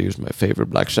Ecstasy is my favorite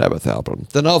Black Sabbath album,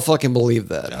 then I'll fucking believe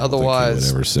that.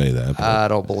 Otherwise, I would never say that. I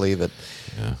don't believe it.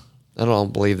 Yeah. I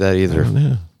don't believe that either.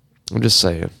 Yeah. I'm just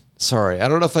saying. Sorry. I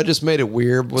don't know if I just made it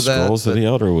weird with that. Scrolls of the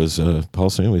Elder was Paul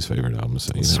Stanley's favorite album.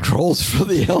 So, Scrolls for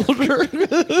the Elder.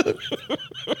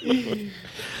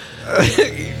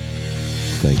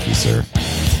 Thank you, sir.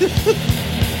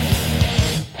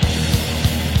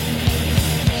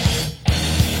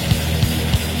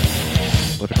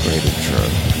 What a great intro.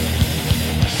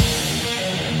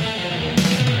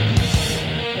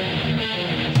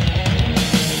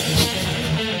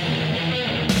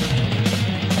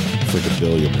 It's like a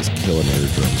billion is killing air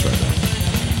drums right now.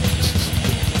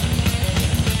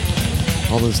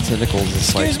 All those tentacles.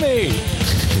 Excuse me.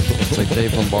 It's like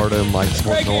Dave Lombardo, Mike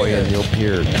Portnoy, and Neil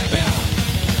Peart.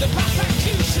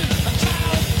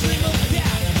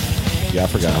 Yeah, I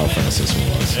forgot how fast this one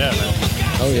was. Yeah, man.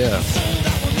 Oh, yeah.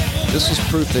 This was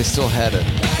proof they still had it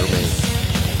for me.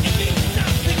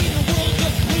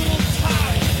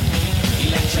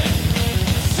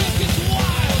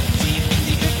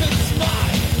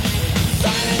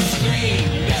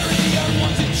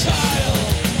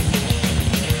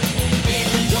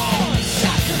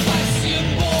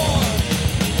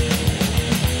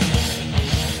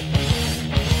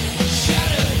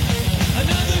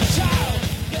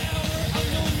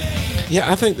 Yeah,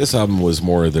 I think this album was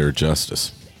more of their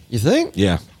Justice. You think?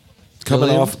 Yeah, coming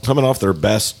William? off their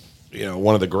best,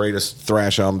 one of the greatest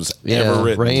thrash albums ever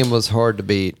written. Rain was hard to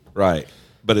beat. Right,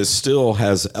 but it still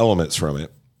has elements from it,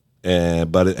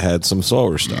 but it had some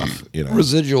slower stuff.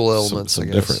 Residual elements, some I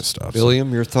guess. different stuff.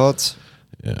 William, your thoughts?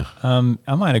 Yeah,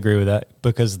 I might agree with that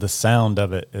because the sound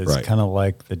of it is Right. kind of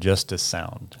like the Justice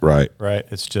sound. right.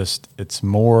 It's it's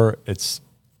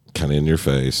Kind of in your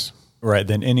face. right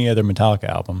than any other Metallica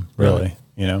album, really.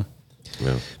 Yeah.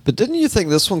 But didn't you think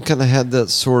this one kind of had that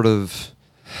sort of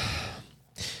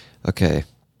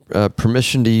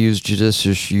permission to use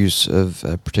judicious use of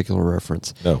a particular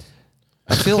reference? No.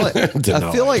 I feel like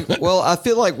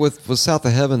with South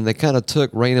of Heaven, they kind of took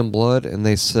Rain and Blood and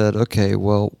they said, okay,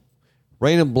 well,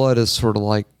 Rain and Blood is sort of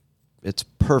like it's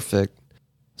perfect.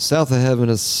 South of Heaven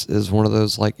is one of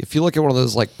those, like, if you look at one of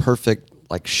those like perfect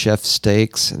like chef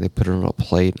steaks and they put it on a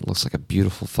plate, it looks like a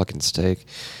beautiful fucking steak.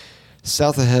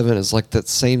 South of Heaven is like that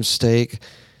same steak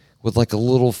with like a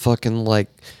little fucking like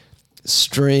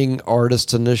string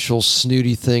artist initial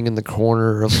snooty thing in the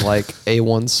corner of like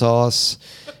A1 sauce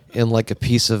and like a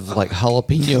piece of like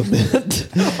jalapeno mint. What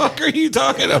the fuck are you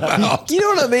talking about? You know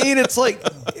what I mean? It's like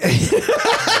Do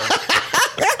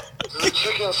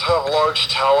chickens have large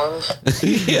talons?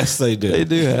 Yes, they do. they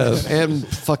do have and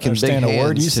fucking big Understand hands a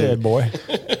word you too. said, boy.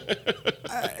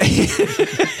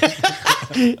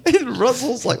 And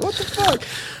Russell's like, what the fuck?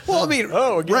 Well, I mean,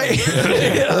 Rain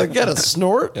got a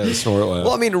snort. Yeah, the snort laugh.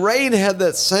 Well, I mean, Rain had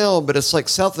that sound, but it's like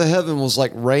South of Heaven was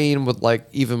like Rain with like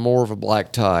even more of a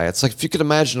black tie. It's like if you could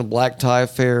imagine a black tie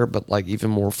affair, but like even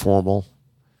more formal.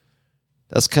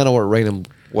 That's kind of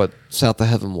what South of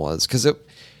Heaven was, because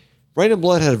Rain and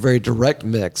Blood had a very direct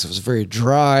mix. It was very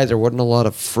dry. There wasn't a lot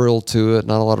of frill to it,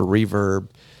 not a lot of reverb.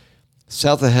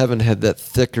 South of Heaven had that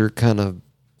thicker kind of,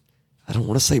 I don't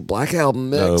want to say Black Album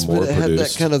mix, more but it had that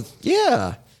produced. kind of,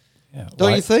 Yeah,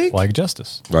 Don't you think? Like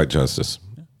Justice. Like Justice.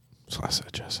 So I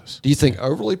said Justice. Do you think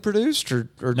overly produced or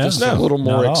just No. a little Not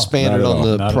more at all. expanded Not at on all.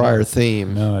 the Not at prior all.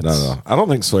 theme? No, it's, No. I don't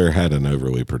think Slayer had an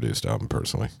overly produced album,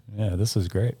 personally. Yeah, this is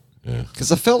great. Yeah.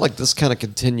 Because I felt like this kind of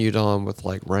continued on with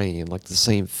like Rain, like the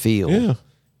same feel. Yeah.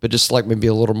 But just like maybe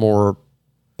a little more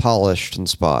polished in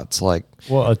spots, like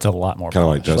Well, it's a lot more Kind of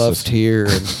like polished. Left Justice. here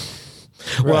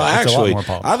and Well, Right, it's a lot actually, more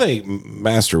polished. I think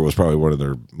Master was probably one of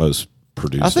their most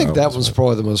produced I think that albums, was but-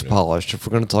 probably the most polished if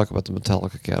we're going to talk about the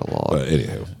Metallica catalog. But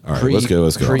anyhow, all right, let's go.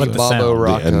 Pre But the Bobo sound, the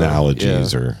Rocco. The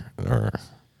analogies yeah. or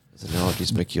The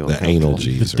analogies make you the uncomfortable. anal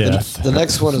G's. The death. The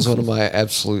next one is one of my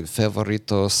absolute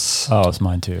favoritos. Oh, it's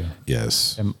mine too.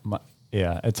 Yes. And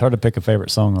yeah, it's hard to pick a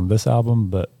favorite song on this album,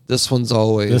 but This one's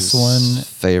always This one-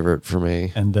 favorite for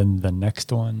me. and then the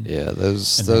next one, Yeah,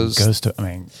 those and then those goes to. I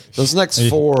mean, those next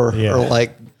four Yeah. are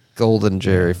like Golden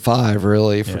Jerry. 5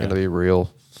 really, if we're Yeah. going to be real.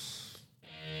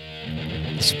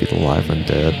 This would be the Live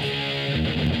Undead.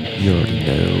 You already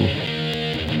know.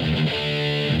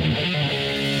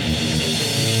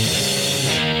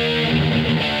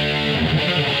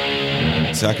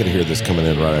 So I could hear this coming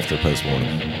in right after Postmortem.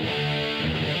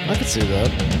 I could see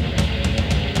that.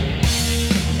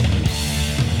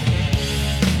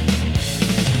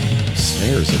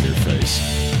 Snares in your face.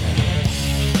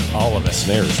 all of it.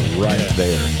 Snares right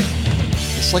there.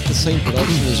 It's like the same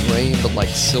production as Rain, but like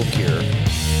silkier.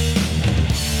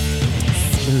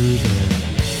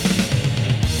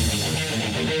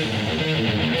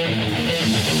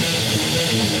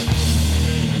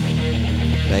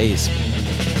 Bass.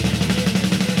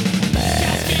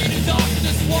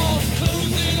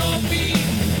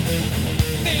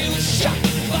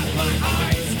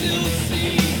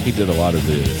 He did a lot of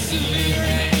the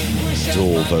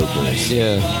dual vocals.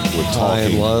 Yeah. With High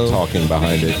and low. talking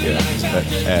behind it. Yeah. That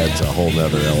adds a whole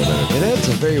nother element. It adds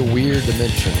a very weird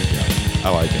dimension. I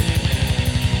like it.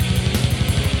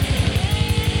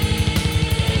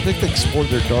 I think they explored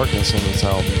their darkness on this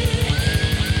album.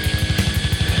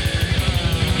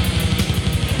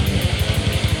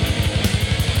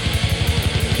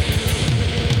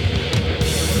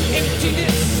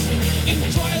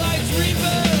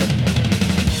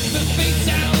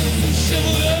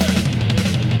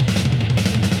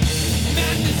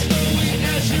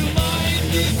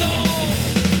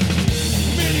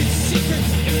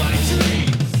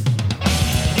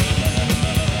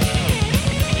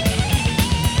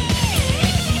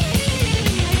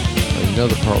 You know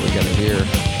the part we gotta hear.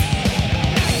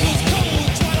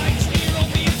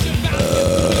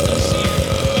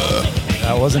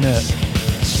 That wasn't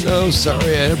it. No,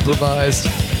 sorry, I improvised.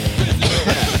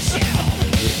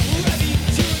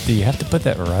 Do you have to put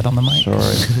that right on the mic?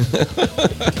 Sorry.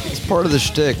 It's part of the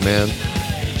shtick, man.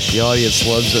 The audience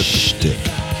loves it. Stick.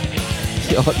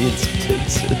 The audience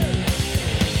digs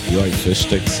it. You like fish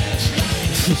sticks?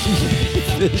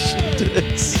 Fish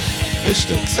sticks. Fish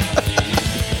sticks.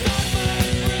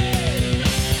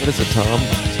 What is it, Tom?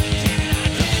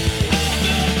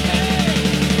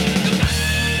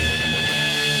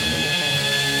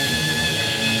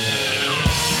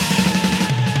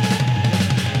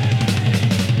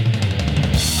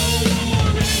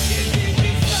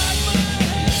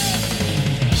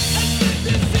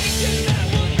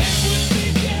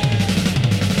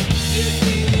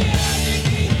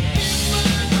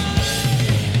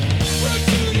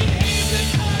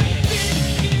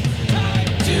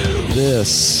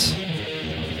 This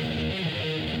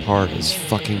part is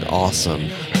fucking awesome.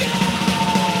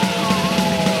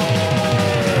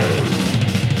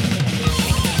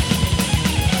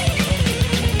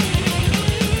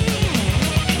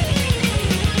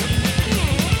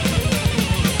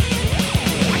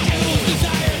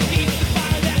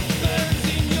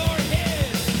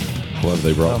 Well,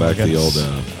 they brought Oh my back the old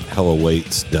goodness. Hella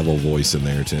Waits devil voice in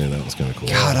there too. That was kind of cool.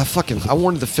 God, I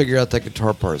wanted to figure out that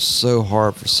guitar part so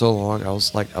hard for so long. I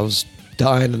was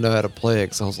dying to know how to play it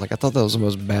because I was like, I thought that was the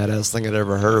most badass thing I'd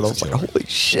ever heard. I was like, holy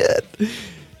shit.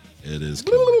 It is.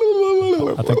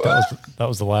 I think that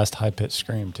was the last high pitched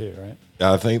scream too, right?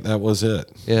 I think that was it.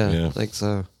 Yeah, I think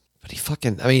so. But he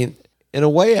fucking, I mean, in a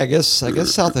way, I guess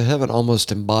South of Heaven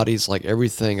almost embodies like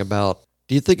everything about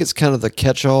Do you think it's kind of the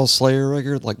catch-all Slayer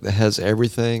record, like that has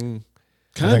everything?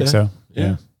 I think so.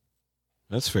 Yeah.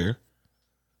 That's fair.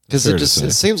 Because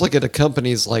it seems like it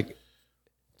accompanies like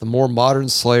the more modern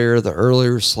Slayer, the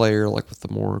earlier Slayer, like with the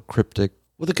more cryptic.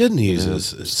 Well, the good news is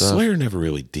stuff. Slayer never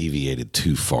really deviated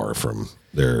too far from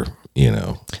their,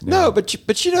 No,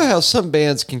 but you know how some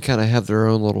bands can kind of have their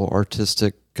own little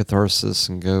artistic catharsis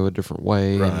and go a different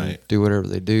way and do whatever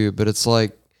they do. But it's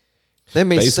like they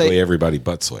may basically everybody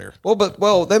but Slayer.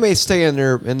 Well, they may stay in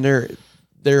their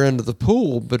end of the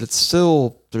pool, but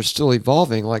they're still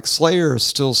evolving. Like Slayer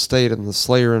still stayed in the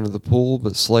Slayer end of the pool,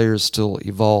 but Slayer still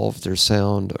evolved their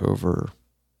sound over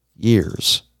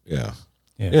years. Yeah.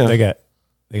 They got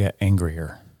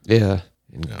angrier. Yeah.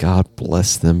 And God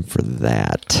bless them for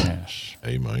that. Yes.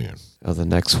 Amen. Oh, the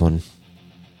next one.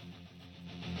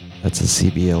 That's a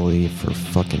CBLE for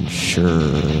fucking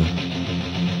sure.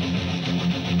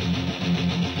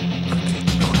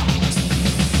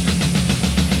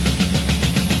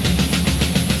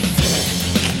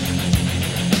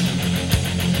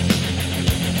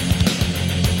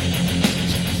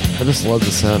 I just love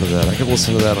the sound of that. I could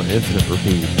listen to that on infinite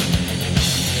repeat.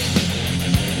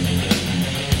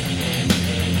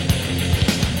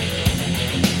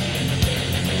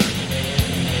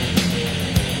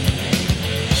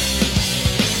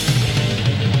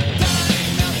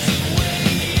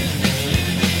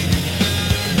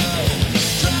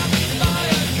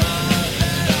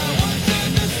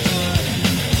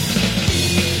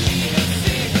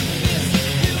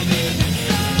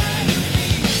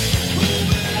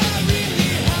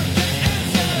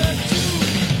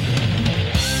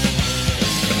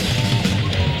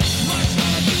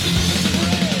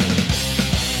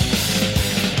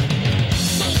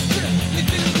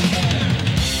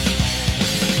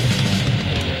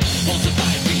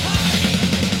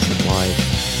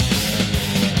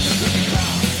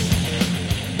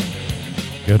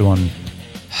 Good one.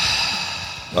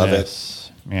 Love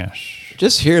it. Yes.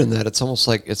 Just hearing that, it's almost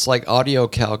like audio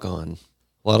Calgon.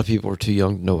 A lot of people are too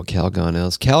young to know what Calgon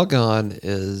is. Calgon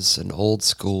is an old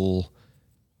school,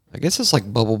 I guess it's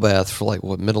like bubble bath for like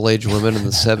what, middle-aged women in the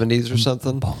 70s or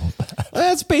something. Bubble bath.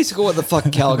 That's basically what the fuck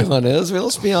Calgon is. I mean,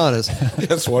 let's be honest.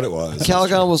 That's what it was.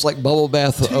 Calgon was like bubble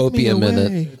bath with opium in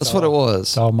it. That's what it was.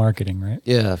 It's all marketing, right?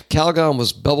 Yeah. Calgon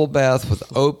was bubble bath with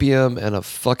opium and a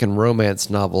fucking romance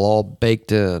novel all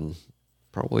baked in.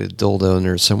 Probably a dildo in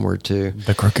there somewhere too.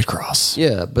 The Crooked Cross.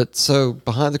 Yeah, but so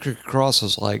behind the Crooked Cross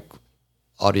was like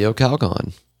audio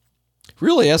Calgon.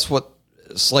 Really, that's what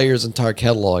Slayer's entire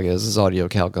catalog is audio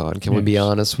Calgon. Can we be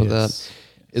honest with that?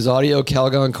 Is audio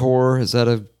Calgon core? Is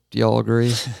that do y'all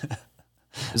agree?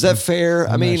 Is that fair?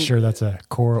 I'm not sure that's a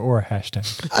core or a hashtag.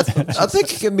 I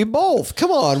think it can be both. Come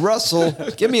on, Russell.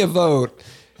 Give me a vote.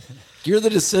 You're the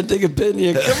dissenting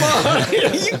opinion. Come on.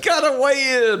 You gotta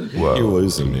weigh in. Whoa. You're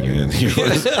losing me, man.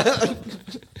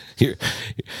 You're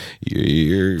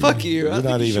fuck you. You're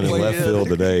not even in left field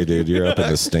today, dude. You're up in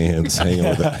the stands hanging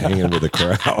with the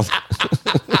crowd.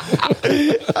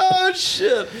 Oh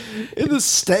shit. In the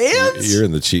stands? You're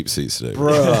in the cheap seats today.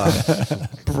 Bruh.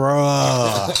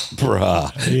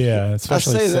 Yeah,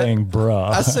 especially saying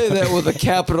bruh. I say that with a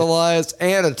capitalized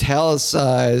and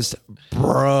italicized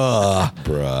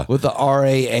bruh. With the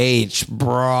R-A-H. Bruh.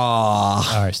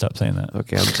 All right, stop saying that.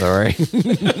 Okay, I'm sorry.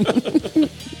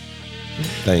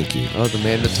 Thank you. Oh, the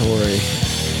mandatory.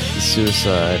 The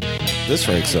suicide. This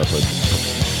ranks up with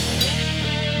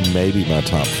maybe my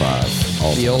top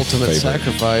 5. The ultimate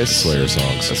sacrifice. Slayer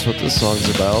songs. That's what this song's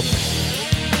about.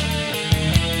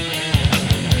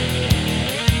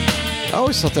 I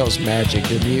always thought that was magic,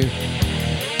 didn't you?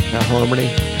 That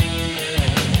harmony.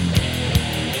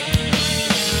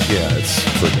 Yeah, it's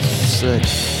freaking sick.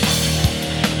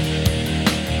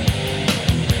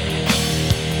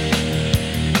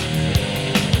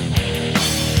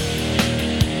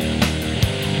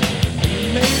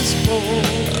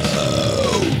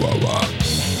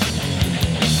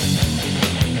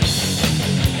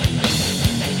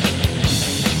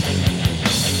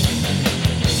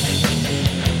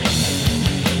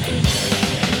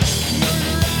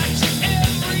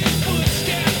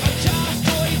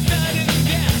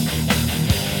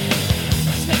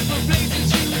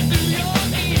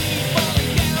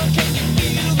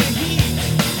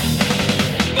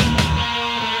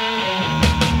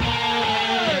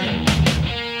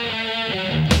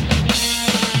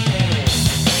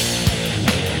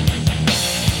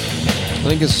 I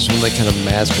think this is when they kind of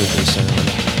mastered their sound.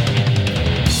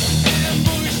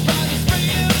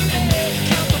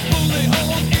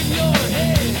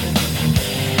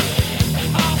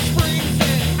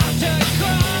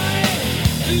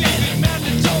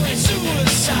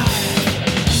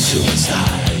 Suicide.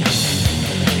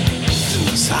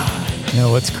 You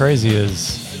know what's crazy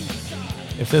is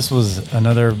if this was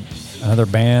another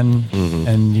band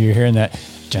and you're hearing that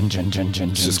jun jun jun jun,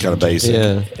 It's just kind of basic.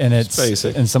 Yeah. and it's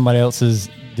basic. and somebody else is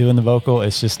doing the vocal,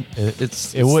 it's just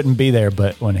it wouldn't be there.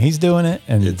 But when he's doing it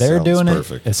and It they're sounds doing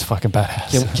perfect. it, it's fucking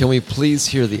badass. Can we please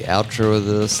hear the outro of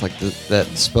this, like that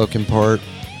spoken part?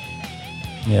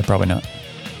 Yeah, probably not.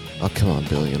 Oh, come on,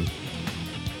 Billion.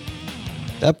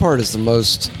 That part is the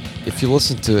most, if you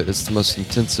listen to it, it's the most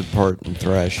intensive part in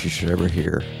thrash you should ever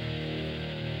hear.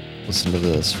 Listen to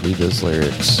this. Read those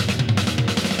lyrics.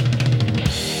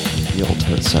 The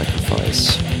ultimate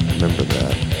sacrifice. Remember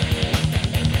that.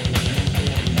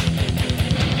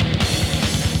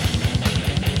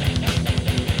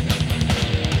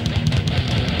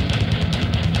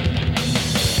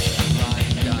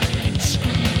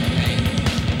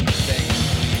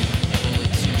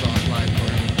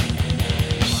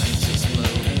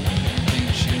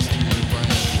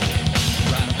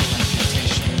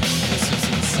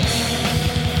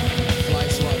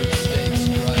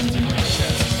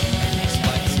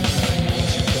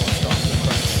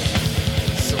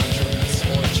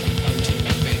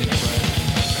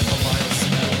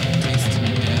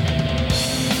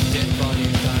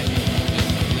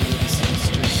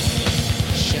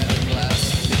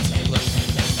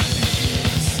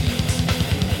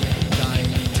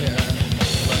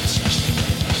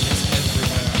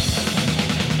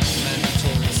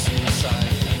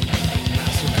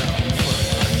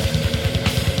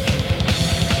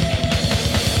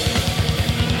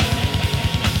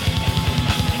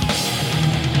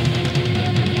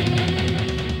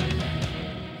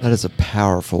 That is a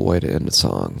powerful way to end a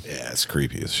song. Yeah, it's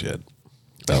creepy as shit.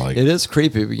 I like It is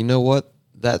creepy, but you know what?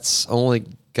 That's only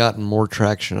gotten more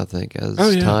traction, I think, as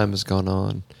time has gone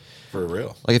on. For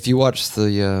real. Like if you watch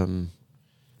the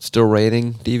Still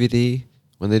Raining DVD,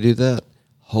 when they do that,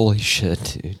 holy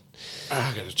shit, dude.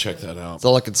 I gotta check that out. That's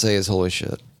all I can say is holy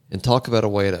shit. And talk about a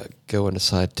way to go into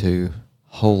side two.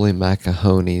 Holy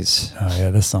macahones. Oh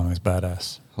yeah, this song is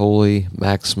badass. Holy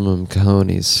maximum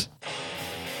cojones.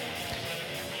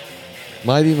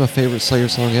 Might be my favorite Slayer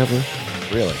song ever.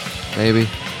 Really? Maybe.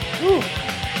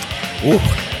 Ooh.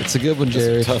 It's a good one,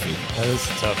 Jerry. Toughie. That is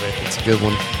tough. It's a good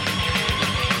one.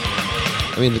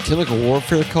 I mean, the chemical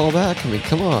warfare callback. I mean,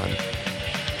 come on.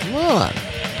 Come on.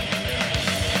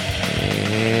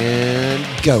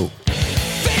 And go.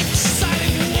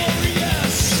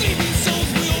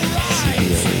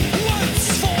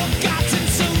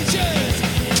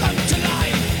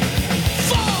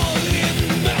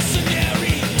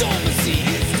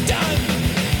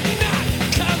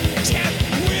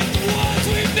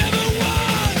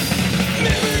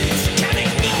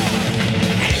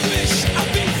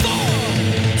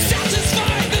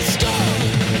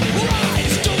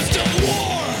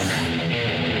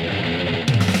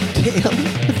 Damn.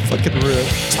 Fucking real.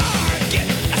 Target,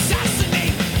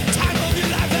 assassinate, time of your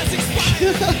life has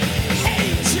expired.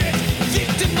 Hatred,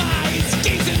 victimize,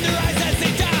 gaze in their eyes as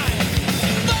they die.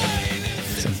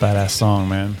 It's a badass song,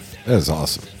 man. That is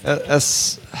awesome.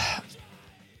 That's.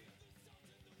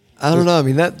 I don't know. I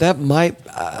mean, that might.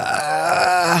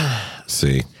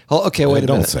 See? Oh, okay, wait a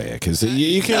Don't minute. say it, because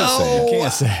you can't say it.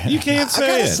 Can't say it. You can't I say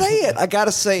gotta it. say it. I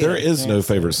gotta say There it. is no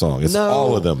favorite song. It's No,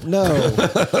 all of them. No.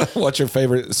 What's your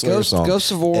favorite Slayer song?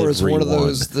 Ghost of War is one of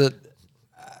those that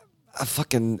I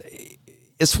fucking.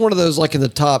 It's one of those like in the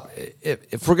top.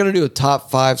 If we're gonna do a top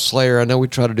 5 Slayer, I know we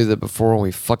tried to do that before and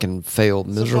we fucking failed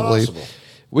miserably. impossible.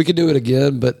 We could do it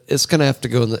again, but it's gonna have to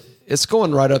go in the. It's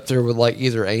going right up there with like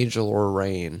either Angel or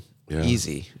Rain. Yeah.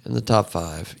 Easy in the top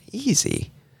 5.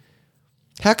 Easy.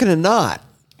 How can it not?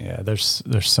 Yeah, there's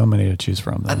so many to choose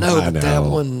from. I know, I but that know.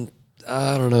 one.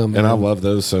 I don't know, man. And I love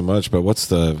those so much, but what's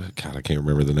the God? I can't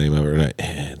remember the name of it.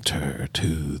 Enter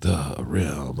to the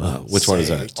realm. Which one is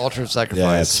that? Ultimate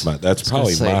Sacrifice. Yeah, that's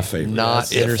probably say, my favorite.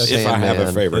 not Enter if I have a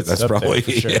Sandman. favorite, It's that's up there probably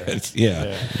for sure. it.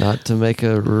 Yeah. Not to make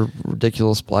a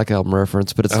ridiculous Black Album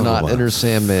reference, but it's Oh not my Enter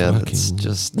Sandman. It's fucking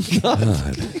just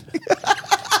God.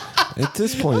 At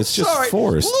this point, it's just sorry.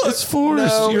 forced. Look, It's forced.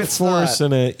 no, You're it's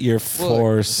forcing it. You're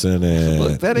forcing it.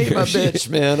 look. That ain't my bitch,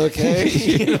 man. Okay.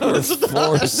 You're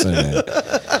forcing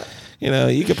it. You know,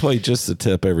 you can play just the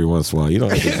tip every once in a while. You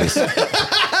don't have to just.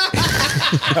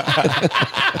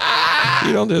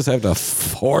 You don't just have to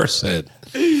force it.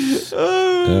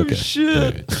 Oh Okay.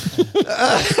 shit!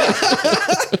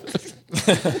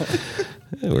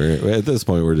 We're at this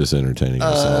point. We're just entertaining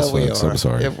ourselves. We folks. are. I'm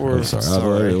sorry. Yeah, we're I'm sorry.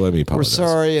 sorry. Let me We're apologize.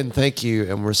 sorry and thank you,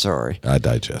 and we're sorry. I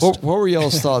digest. What were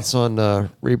y'all's thoughts on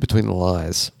Read Between the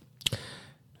Lies?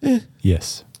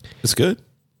 Yes. It's good.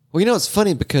 Well, it's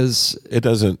funny because It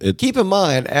doesn't. It keep in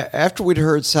mind, after we'd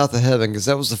heard South of Heaven, because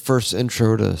that was the first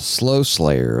intro to Slow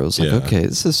Slayer, it was like, Yeah. okay,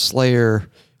 this is Slayer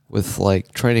with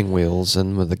like training wheels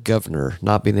and with the governor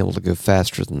not being able to go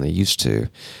faster than they used to.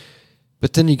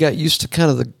 But then you got used to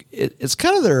kind of it's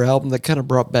kind of their album that kind of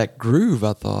brought back groove,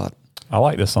 I thought. I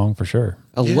like this song for sure.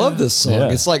 I love this song.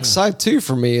 Yeah. It's like side 2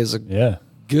 for me is a Yeah,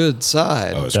 good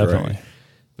side. Oh, it's definitely. great.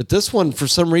 But this one, for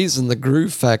some reason, the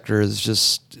groove factor is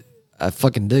just, I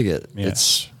fucking dig it.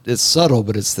 Yes. It's subtle,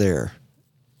 but it's there.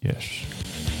 Yes.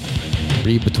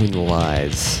 Read between the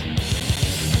lies.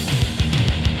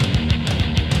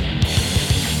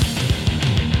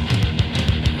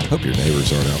 Hope your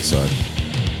neighbors aren't outside.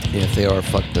 Yeah, if they are,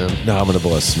 fuck them. No, I'm going to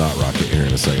blow a snot rocket here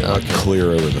in a second. Like Okay.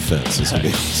 clear over the fence. This will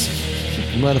be-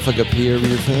 You mind if I go pee over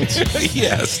your fence?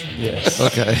 yes. Yes.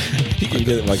 Okay. You can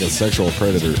get like a sexual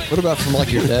predator What about from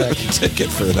like your deck? ticket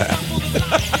for that.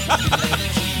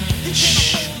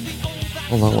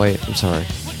 Hold on, wait. I'm sorry.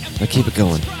 Now keep it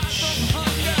going. Talk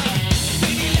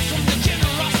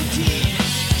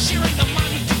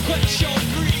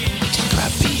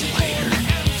about being later.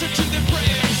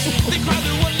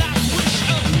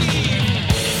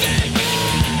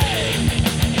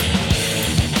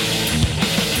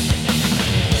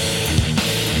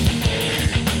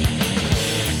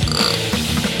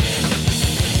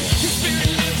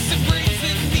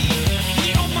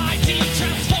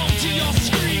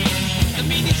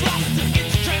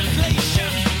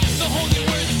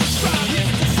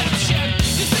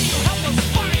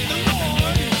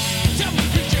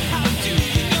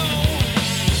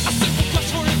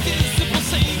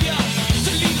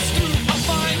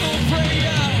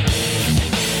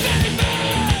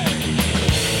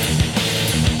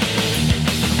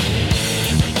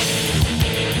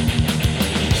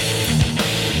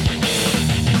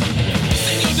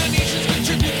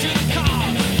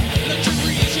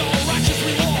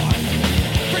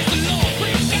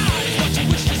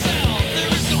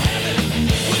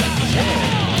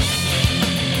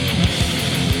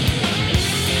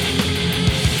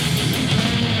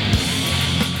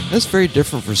 That's very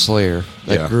different for Slayer.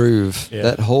 That Yeah. groove, Yeah.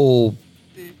 that whole,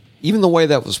 even the way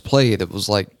that was played, it was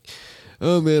like,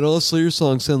 oh man, all Slayer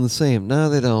songs sound the same. No,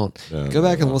 they don't. No, Go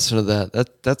back no, and no. listen to that.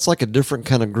 That's like a different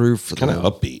kind of groove for Kind them.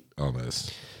 of upbeat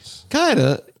almost. Kind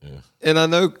of. And I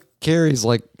know Carrie's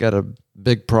like got a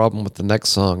big problem with the next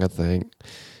song, I think.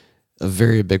 A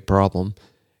very big problem.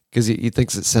 Because he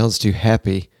thinks it sounds too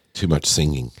happy. Too much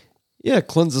singing. Yeah,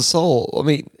 cleanse the soul. I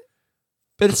mean,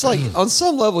 but it's like on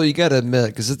some level you got to admit,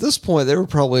 because at this point they were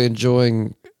probably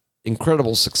enjoying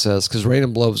incredible success. Because Rain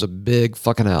and Blood was a big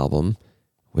fucking album,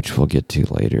 which we'll get to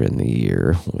later in the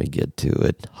year when we get to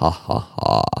it. Ha ha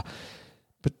ha.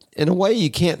 But in a way,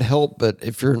 you can't help but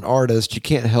if you're an artist, you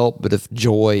can't help but if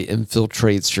joy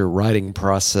infiltrates your writing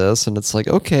process, and it's like,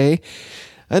 okay,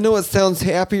 I know it sounds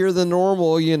happier than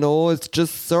normal, it's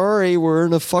just sorry, we're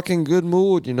in a fucking good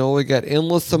mood, we got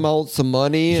endless amounts of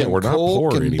money Yeah, and we're not coke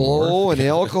poor and anymore. blow and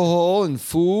alcohol and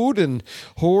food and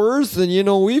whores,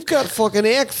 and we've got fucking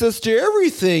access to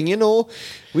everything,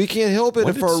 we can't help it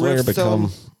When if did our Slayer riffs become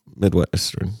sound.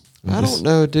 Midwestern? I don't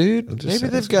know, dude. just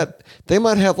Maybe saying. they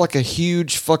might have like a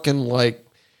huge fucking like,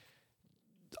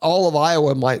 all of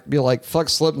Iowa might be like, fuck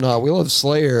Slipknot, we love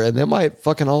Slayer, and they might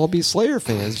fucking all be Slayer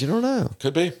fans. You don't know.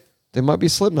 Could be. They might be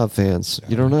Slipknot fans.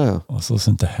 You don't know. Let's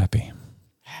listen to Happy.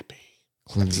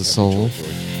 Cleanse the soul.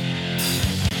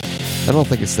 I don't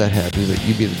think it's that happy, but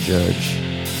you be the judge.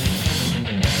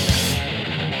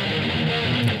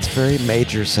 It's very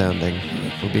major sounding,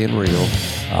 if we're being real.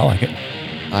 I like it.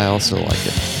 I also like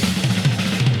it.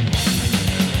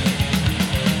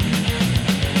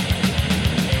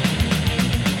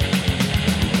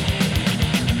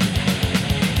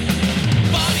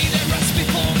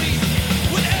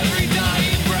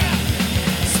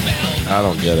 I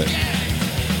don't get it.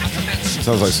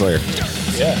 Sounds like Slayer.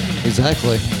 Yeah.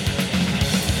 Exactly.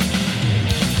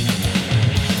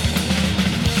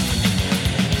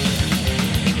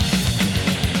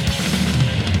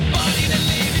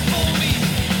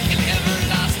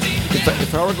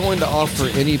 If I were going to offer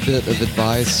any bit of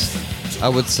advice, I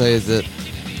would say that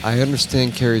I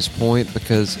understand Carrie's point,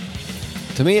 because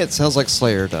to me it sounds like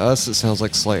Slayer. To us it sounds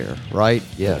like Slayer, right?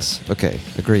 Yes. Okay.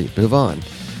 Agree. Move on.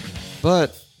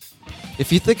 But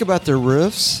if you think about their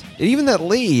riffs, and even that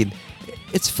lead,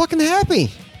 it's fucking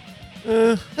happy.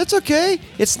 That's okay.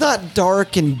 It's not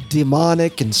dark and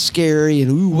demonic and scary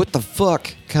and ooh, what the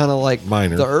fuck, kind of like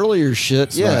Minor. the earlier shit.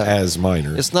 It's yeah, not as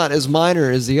minor. it's not as minor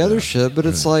as the other shit, but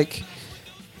it's like,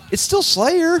 it's still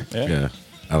Slayer. yeah.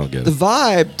 I don't get The it.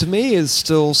 vibe to me is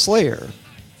still Slayer.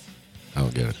 I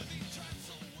don't get it.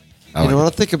 When I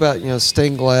think about,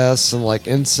 stained glass and like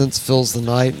incense fills the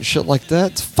night and shit like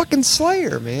that, it's fucking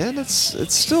Slayer, man. It's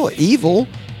still evil.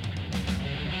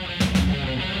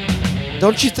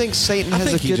 Don't you think Satan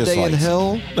has a he good just day in likes-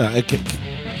 hell? No,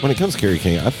 when it comes to Kerry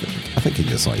King, I think he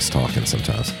just likes talking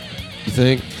sometimes. You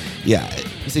think? Yeah.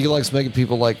 You think he likes making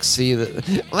people like see that?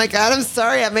 Oh my God, I'm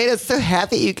sorry, I made us so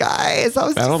happy, you guys.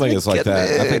 I don't think it's like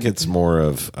that. I think it's more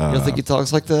of. You don't think he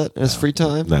talks like that in his free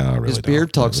time? No, I really His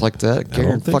beard don't. talks like that. I don't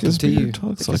Guarantee think his fucking to beard you.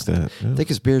 talks I like think that. I think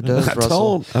his beard does, I Russell.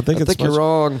 don't. I think you're much-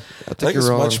 wrong. I think it's you're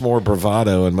wrong. much more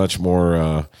bravado and much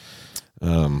more.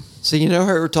 See, you know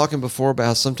how we were talking before about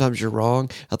how sometimes you're wrong?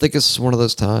 I think this is one of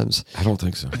those times. I don't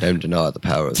think so. Don't deny the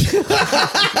power of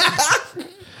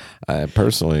I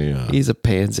personally. He's a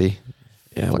pansy.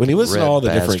 Yeah, when you listen to red all the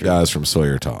different bastard. guys from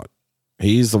Sawyer Talk,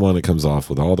 he's the one that comes off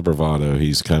with all the bravado.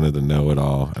 He's kind of the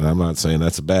know-it-all, and I'm not saying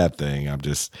that's a bad thing. I'm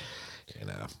just,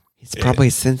 He's probably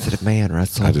a sensitive man,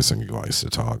 Russell. I just think he likes to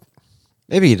talk.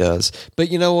 Maybe he does. But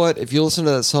you know what? If you listen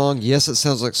to that song, yes, it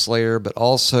sounds like Slayer, but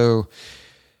also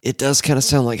it does kind of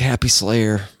sound like Happy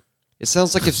Slayer. It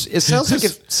sounds like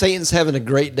if Satan's having a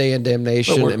great day in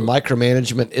damnation and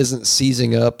micromanagement isn't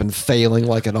seizing up and failing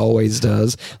like it always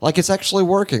does, like it's actually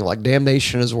working, like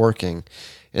damnation is working.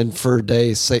 And for a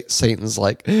day, Satan's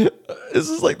like, this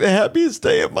is like the happiest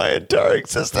day of my entire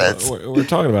existence. We're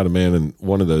talking about a man in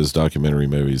one of those documentary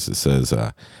movies that says,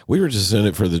 we were just in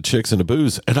it for the chicks and the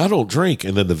booze, and I don't drink.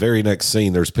 And then the very next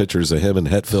scene, there's pictures of him and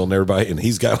Hetfield and everybody, and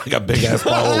he's got like a big-ass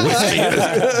bottle of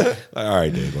whiskey. All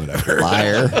right, dude, whatever.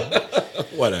 Liar.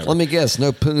 Whatever. Let me guess,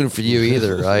 no poon for you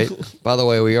either, right? By the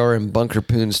way, we are in Bunker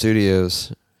Poon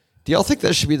Studios. Do y'all think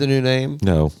that should be the new name?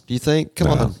 No. Do you think? Come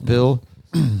on, Bill.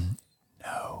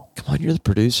 No. Come on, you're the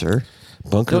producer.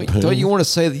 Bunker Poon. Don't you want to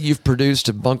say that you've produced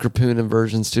at Bunker Poon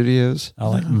Inversion Studios? I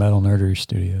like Metal Nerdery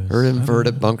Studios. Or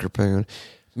Inverted Bunker Poon.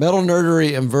 Metal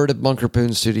Nerdery Inverted Bunker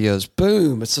Poon Studios.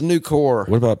 Boom. It's a new core.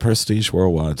 What about Prestige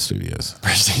Worldwide Studios?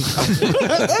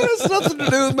 That has nothing to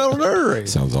do with Metal Nerdery.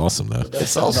 Sounds awesome, though.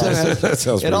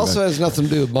 It also has nothing to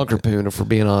do with Bunker Poon, if we're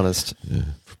being honest. If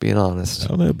we're being honest. I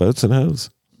don't know, boats and hoes.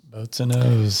 Boats and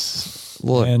O's.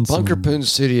 Look, And Bunker some- Poon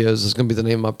Studios is going to be the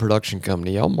name of my production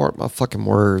company. Y'all mark my fucking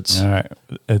words. All right.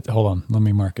 Hold on. Let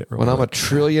me mark it. Real When I'm a quick.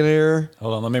 trillionaire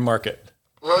Hold on. Let me mark it.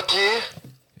 Lucky.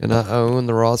 and I own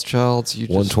the Rothschilds, you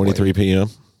just 1:23 wait. p.m.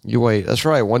 You wait. That's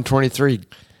right. 1:23. Fucking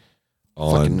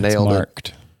on nailed it.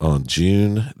 Marked. on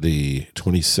June the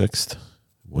 26th.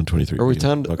 1:23 Are we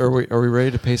p.m. are we ready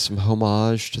to pay some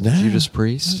homage to the No. Judas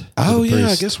Priest? Oh the yeah, I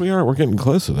priest. guess we are. We're getting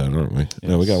close to that, aren't we?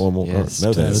 No, we got one more. Yes,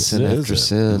 no, to that's sin that is after it.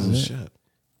 sin. Oh, shit.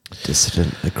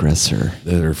 Dissident aggressor.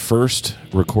 Their first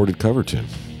recorded cover tune.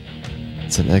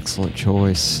 It's an excellent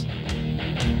choice.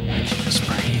 Judas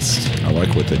Priest. I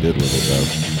like what they did with it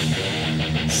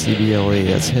though. CBLE.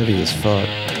 That's heavy as fuck.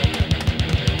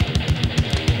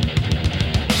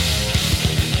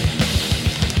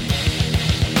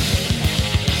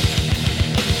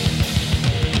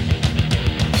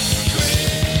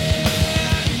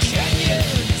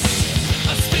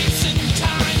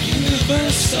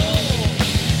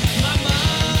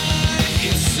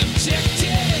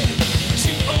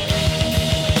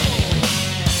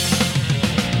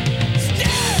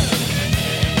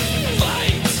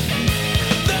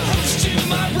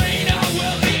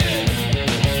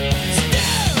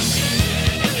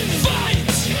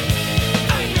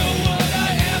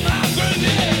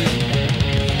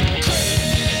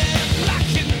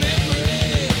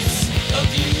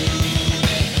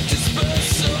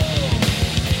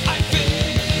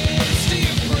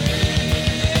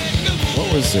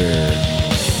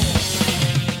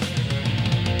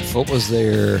 What was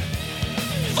their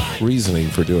Reasoning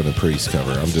for doing a Priest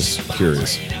cover. I'm just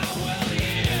curious.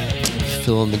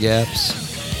 fill in the gaps?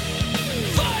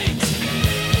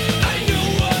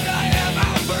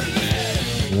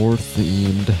 War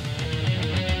themed.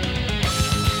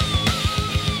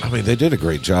 I mean, they did a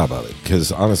great job of it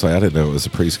because honestly, I didn't know it was a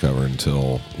Priest cover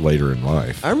until later in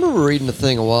life. I remember reading a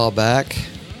thing a while back.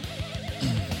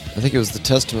 I think it was the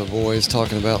Testament Boys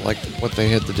talking about like what they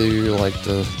had to do, like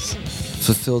to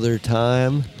fulfill their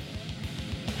time.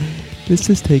 This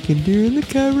is taken during the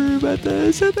cover, but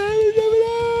the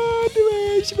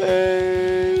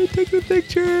take the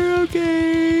picture,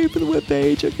 okay, for the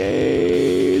webpage,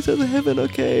 okay, so the heaven,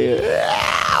 okay.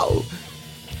 Ow!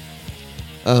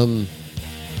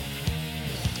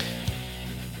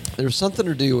 There was something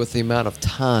to do with the amount of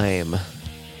time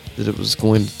that it was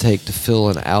going to take to fill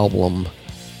an album.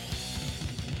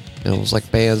 And it was like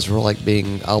bands were like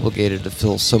being obligated to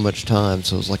fill so much time.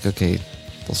 So it was like, okay,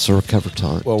 They'll serve cover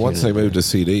time. Well, once they moved to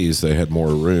CDs, they had more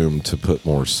room to put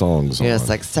more songs on. Yeah, it's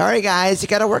like, sorry guys, you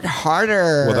got to work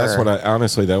harder. Well, that's what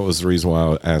honestly, that was the reason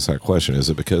why I asked that question. Is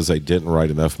it because they didn't write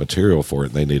enough material for it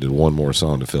and they needed one more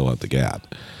song to fill out the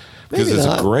gap? Because Maybe it's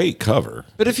not. a great cover.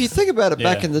 But if you think about it,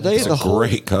 back in the day, It's a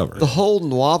great cover. The whole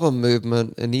Nwaba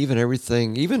movement and even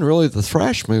everything, even really the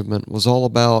thrash movement, was all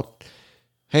about,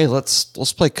 hey, let's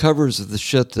play covers of the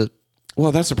shit that.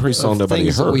 Well, that's a pre-song nobody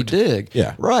things that heard. we dig.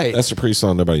 Yeah, right. That's a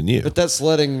pre-song nobody knew. But that's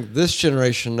letting this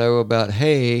generation know about,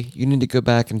 hey, you need to go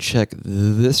back and check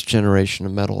this generation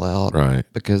of metal out. Right.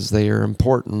 Because they are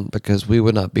important, because we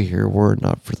would not be here were it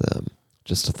not for them.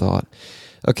 Just a thought.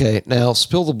 Okay, now,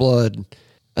 Spill the Blood.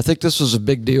 I think this was a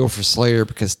big deal for Slayer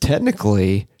because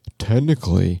technically,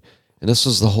 and this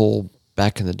was the whole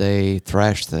back in the day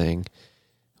thrash thing,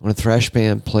 when a thrash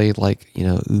band played like,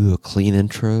 a clean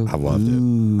intro. I loved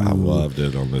it. I loved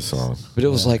it on this song. But it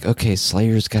was like, okay,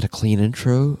 Slayer's got a clean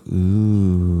intro.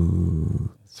 Ooh.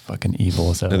 It's fucking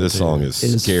evil as hell. And this dude. song is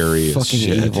It is scary as fucking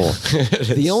shit. evil.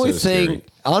 The only so thing, scary.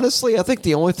 honestly, I think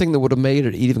the only thing that would have made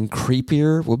it even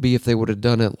creepier would be if they would have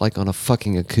done it like on a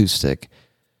fucking acoustic.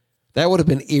 That would have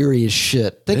been eerie as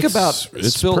shit. Think about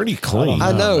it's pretty clean.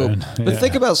 I know, man. but Yeah.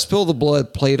 think about Spill the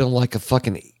Blood played on like a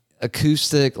fucking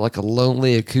acoustic, like a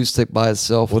lonely acoustic by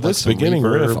itself. Well, with, like, this some beginning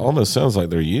reverb. riff almost sounds like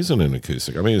they're using an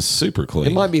acoustic. I mean, it's super clean.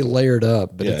 It might be layered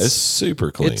up, but yeah, it's super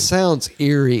clean. it sounds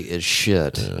eerie as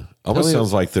shit. Almost Tell me-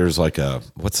 sounds like there's like a,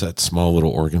 what's that small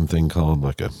little organ thing called?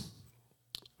 Like a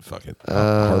fucking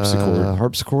harpsichord.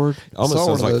 Harpsichord. Almost Saw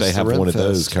sounds one like they have one of Serenfest.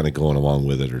 those kind of going along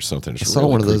with it or something. I It's saw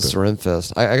really one of those creepy.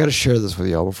 Serenfest. I got to share this with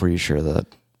y'all before you share that.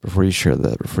 Before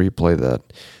you play that.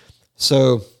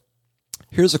 So,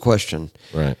 here's a question.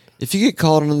 Right. If you get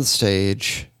called onto the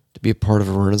stage to be a part of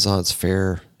a Renaissance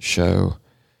Fair show,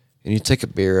 and you take a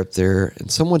beer up there, and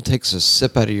someone takes a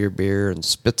sip out of your beer and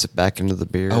spits it back into the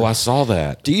beer, Oh, I saw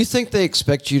that. do you think they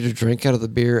expect you to drink out of the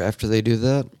beer after they do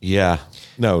that? Yeah.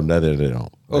 No, they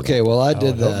don't. Okay, well, I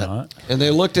did I hope that. not. And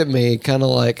they looked at me kind of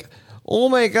like, oh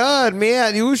my God,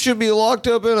 man, you should be locked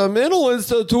up in a mental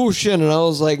institution. And I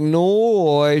was like,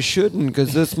 no, I shouldn't,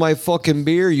 because that's my fucking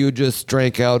beer you just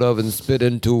drank out of and spit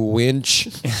into a winch.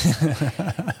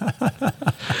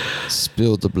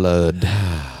 Spilled the blood.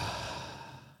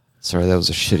 Sorry, that was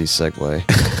a shitty segue.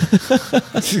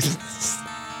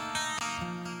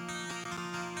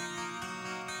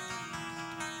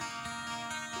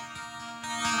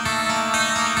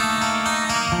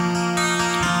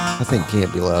 I think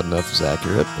Can't Be Loud Enough is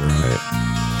accurate. Right.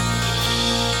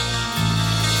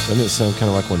 Doesn't it sound kind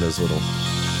of like one of those little...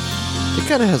 It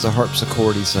kind of has a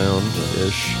harpsichordy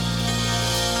sound-ish.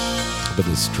 But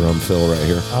this drum fill right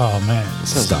here. Oh man, It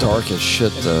sounds Stop dark as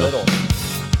shit, though.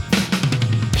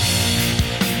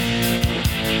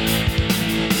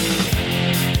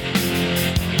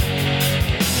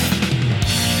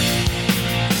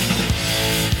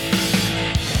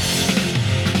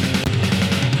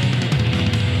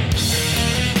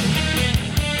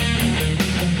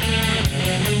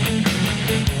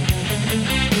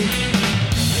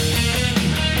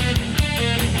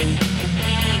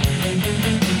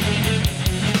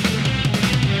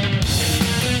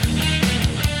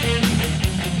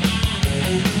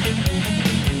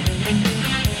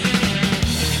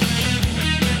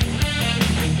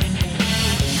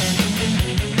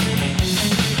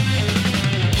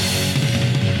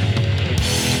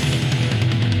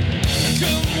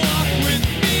 Come walk with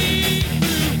me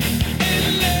through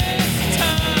endless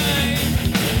time.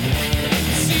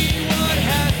 See what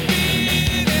has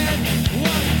been and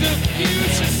what the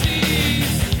future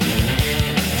sees.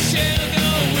 Share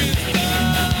the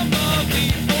wisdom of the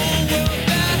old world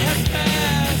that has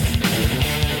passed.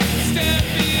 Step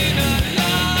in a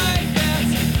life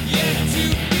that's yet to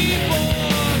be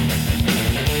born.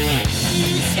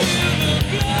 You spill the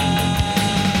blood.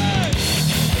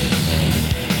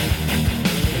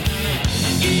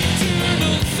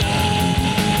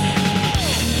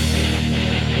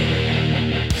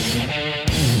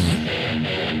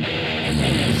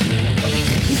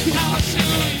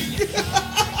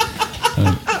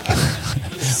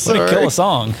 Eternal way to kill a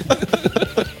song.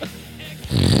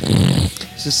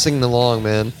 Just sing along,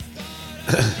 man.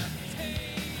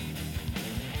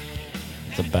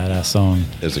 It's a badass song.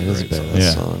 It's a It is a great song. badass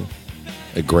Yeah. song.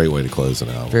 A great way to close an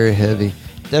album. Very heavy.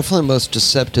 Definitely the most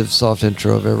deceptive soft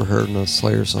intro I've ever heard in a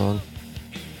Slayer song.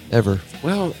 Ever.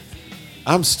 Well,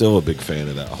 I'm still a big fan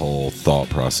of that whole thought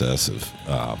process of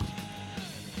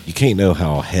you can't know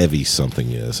how heavy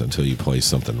something is until you play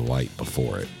something light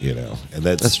before it, And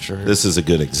That's true. This is a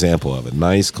good example of it.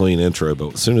 Nice, clean intro,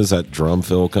 but as soon as that drum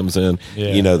fill comes in, Yeah.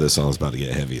 you know the song's about to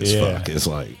get heavy as Yeah. fuck. It's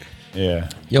like Yeah.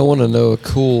 Y'all want to know a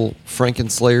cool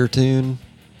Frankenslayer tune?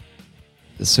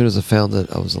 As soon as I found it,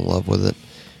 I was in love with it.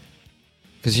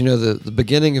 Because you know the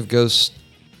beginning of Ghost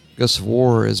of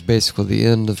War is basically the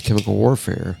end of Chemical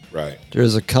Warfare. Right.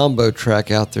 There's a combo track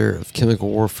out there of Chemical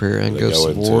Warfare and They Ghost go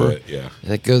of into War. it, yeah.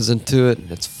 And it goes into it,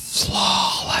 and it's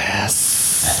flawless.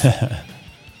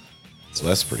 So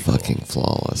that's pretty Fucking cool.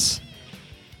 flawless.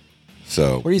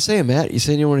 So What are you saying, Matt? You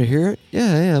saying you want to hear it? Yeah,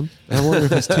 I am. I wonder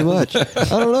if it's too much. I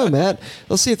don't know, Matt.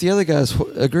 Let's see if the other guys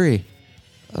agree.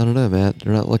 I don't know, Matt.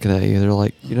 They're not looking at you. They're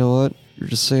like, you know what? You're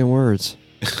just saying words.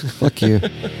 Fuck you.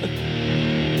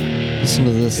 Listen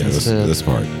to this instead. this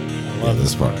part. love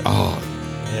this part. Oh,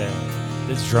 Yeah.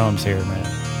 This drums here, man.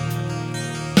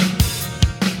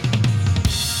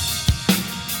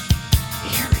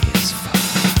 Eerie as fuck.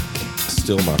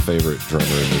 still my favorite drummer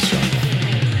in this genre.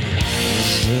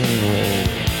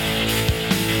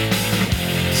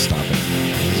 Stop it.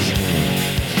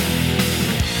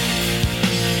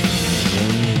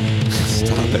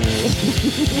 Stop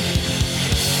it.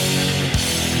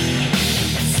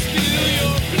 Spill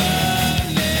your blood,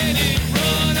 let it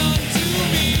run onto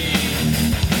me.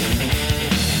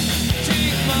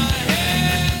 Take my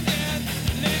hand and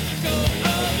let go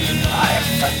of your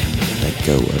life. Let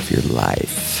go of your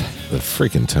life. The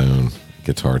freaking tone,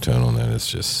 guitar tone on that is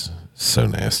just so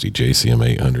nasty.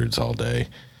 JCM 800s all day.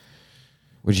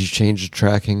 Would you change the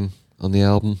tracking on the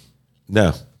album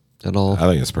No, at all? I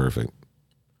think it's perfect.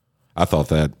 I've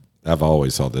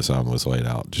always thought this album was laid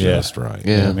out just right.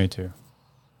 Yeah. Yeah, me too.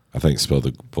 I think Spill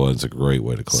the Blood's a great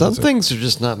way to close Some it. things are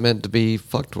just not meant to be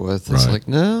fucked with. It's Right. like,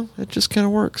 no, it just kind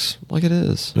of works like it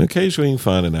is. And occasionally you can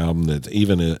find an album that's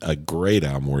even a great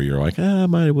album where you're like, I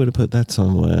might would have put that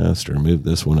song last or moved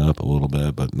this one up a little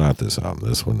bit, but not this album.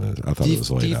 This one, I thought Do it you,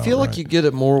 was laid do you out feel right. like you get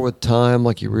it more with time?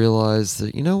 Like you realize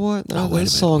that, you know what? No, wait a those minute,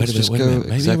 songs wait a minute, just wait a go minute.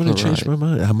 Maybe exactly I'm going to change right. my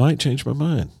mind. I might change my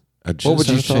mind. What would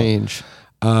you change?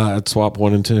 I'd swap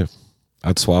 1 and 2.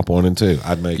 I'd swap 1 and 2.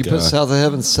 I'd make You put South of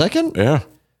Heaven second? yeah.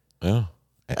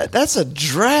 That's a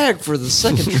drag for the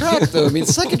second track, though. I mean,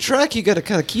 second track, you got to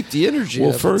kind of keep the energy Well,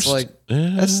 up. It's first, like,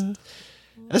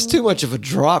 that's too much of a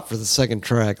drop for the second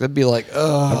track. That'd be like,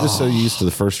 oh. I'm just so used to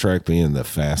the first track being the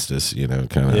fastest,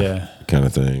 kind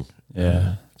of thing.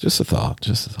 Yeah. Just a thought.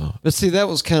 But see, that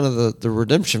was kind of the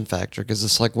redemption factor, because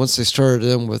it's like once they started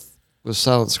in with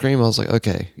Silent Scream, I was like,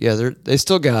 okay, yeah, they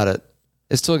still got it.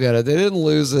 They still got it. They didn't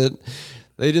lose it.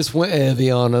 They just went heavy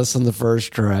on us on the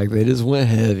first track. They just went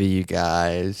heavy, you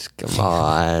guys. Come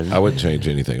on. I wouldn't change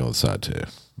anything on side 2.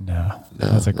 No. No,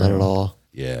 That's a not great at one. all.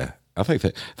 Yeah. I think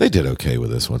they did okay with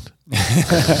this one.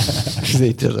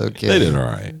 They did okay. They did all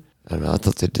right. I don't know. I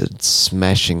thought they did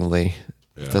smashingly.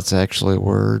 If that's actually a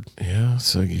word. Yeah.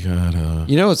 So you got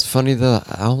You know what's funny though?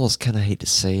 I almost kind of hate to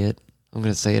say it. I'm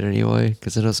going to say it anyway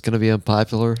because I know it's going to be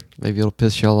unpopular. Maybe it'll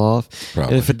piss y'all off.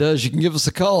 Probably. And if it does, you can give us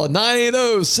a call at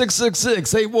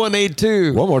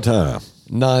 980-666-8182. one more time.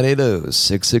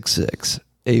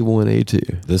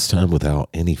 980-666-8182. This time without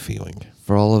any feeling.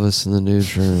 For all of us in the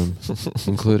newsroom,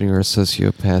 including our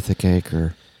sociopathic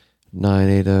anchor,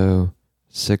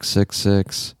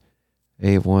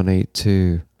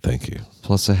 980-666-8182. Thank you.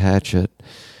 Plus a hatchet.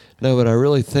 No, but I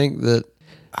really think that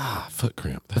Foot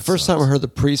cramp. the first time I heard the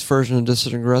Priest version of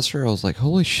Dissident Aggressor, I was like,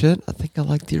 holy shit, I think I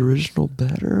like the original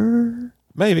better.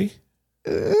 Maybe.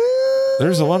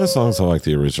 There's a lot of songs I like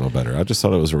the original better. I just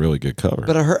thought it was a really good cover.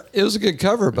 But I heard it was a good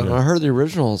cover, but when I heard the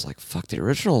original, I was like, fuck, the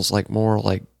original is like more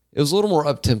like, it was a little more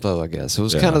up tempo, I guess. It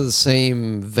was kind of the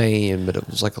same vein, but it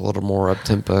was like a little more up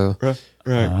tempo. I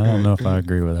don't know if I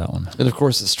agree with that one. And of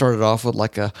course, it started off with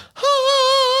like a,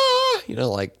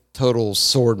 like total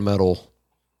sword metal.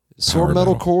 Sword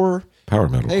metal core. Power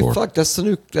metal Hey, core. fuck, that's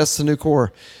the new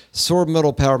core. Sword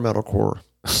metal, power metal core.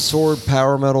 Sword,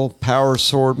 power metal, power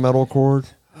sword metal core.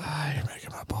 You're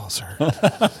making my balls hurt.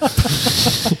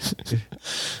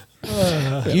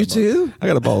 You too? I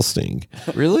got a ball sting.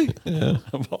 Really?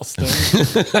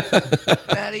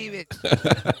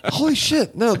 Holy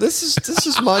shit! No, this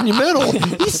is monumental.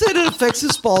 He said it affects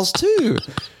his balls too.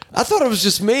 I thought it was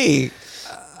just me.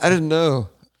 I didn't know.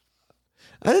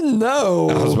 I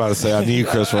was about to say, I knew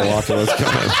Christopher Walken was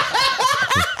coming.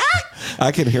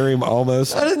 I can hear him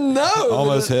almost. I didn't know.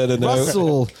 Almost hit a note.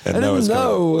 Russell, I And know didn't it's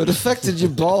know it affected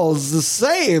your balls the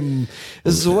same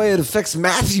as the way it affects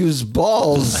Matthew's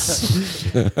balls.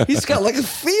 He's got like a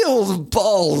field of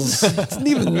balls. He didn't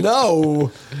even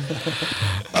know.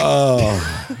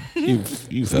 You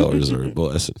fellas are a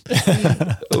blessing.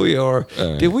 We are.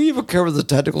 Did we even cover the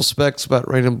technical specs about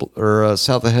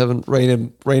South of Heaven?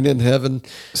 Rain in Heaven?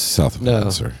 South of No.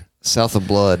 Heaven, sir. South of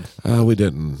Blood. We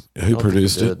didn't. Who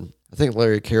produced it? I think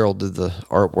Larry Carroll did the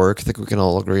artwork. I think we can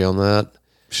all agree on that.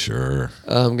 Sure.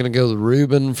 I'm going to go with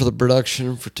Ruben for the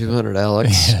production for 200,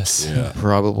 Alex. Yes. Yeah.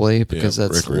 Probably, because Yeah,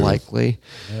 that's Rick Rubin. likely.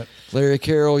 Yep. Larry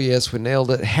Carroll, yes, we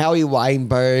nailed it. Howie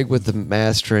Weinberg with the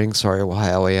mastering. Sorry,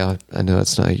 Howie. I know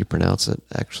that's not how you pronounce it,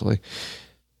 actually.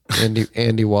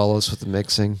 Andy Wallace with the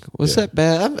mixing. Was that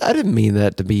bad? I didn't mean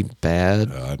that to be bad.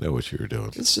 I know what you were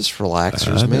doing. It's just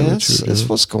relaxers, I know man. what That's you're doing.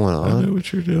 what's going I know on.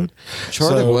 what you're doing.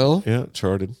 Charted well. Yeah,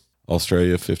 charted.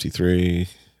 Australia 53,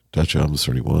 Dutch albums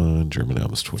 31, German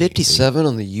albums 20. 57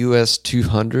 on the US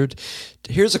 200.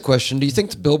 Here's a question. Do you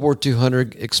think the Billboard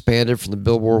 200 expanded from the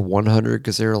Billboard 100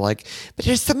 because they were like, but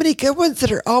there's so many good ones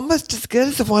that are almost as good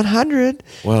as the 100?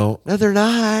 Well, No, they're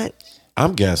not.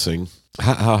 I'm guessing.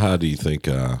 How high do you think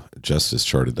Justice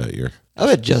charted that year? I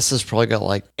bet Justice probably got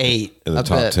like 8. In the I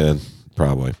top bet. 10,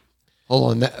 probably.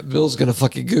 Hold on. Bill's going to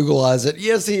fucking Googleize it.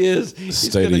 Yes, he is. He's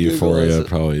State of gonna Euphoria Googleize it.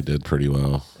 probably did pretty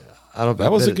well. I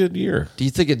That was bet a good year. Do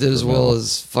you think it did as well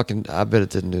as fucking? I bet it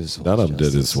didn't do as well. None as of them did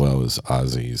Justice. as well as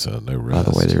Ozzy's No By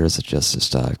Rest. the way, there is a Justice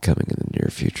dive coming in the near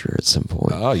future at some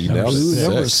point. Oh, you nailed Ooh, it.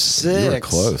 number 6. You were 6.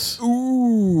 close.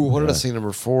 Ooh, what did I say?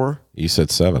 Number 4. You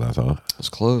said 7, I thought. It was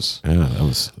close. Yeah, that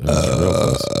was real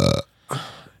close.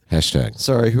 Hashtag.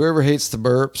 Sorry, whoever hates the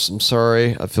burps, I'm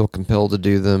sorry. I feel compelled to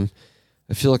do them.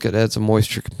 I feel like it adds a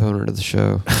moisture component to the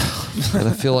show. And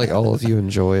I feel like all of you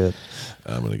enjoy it,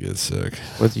 I'm going to get sick.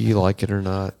 whether you like it or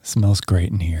not. Smells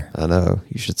great in here. I know.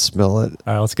 You should smell it.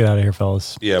 All right, let's get out of here,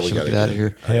 fellas. Yeah, we Should got get out of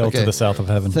here. Hail Okay. to the south of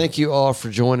heaven. Thank you all for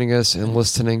joining us and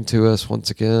listening to us once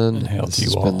again. And hail This to you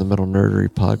has all. been the Metal Nerdery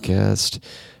Podcast.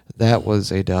 That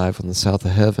was a dive on the south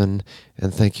of heaven.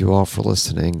 And thank you all for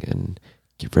listening. And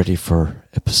get ready for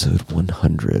episode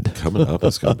 100. Coming up,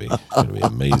 it's going to be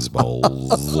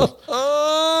amazeballs.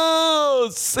 Oh,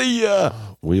 see ya.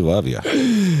 We love you.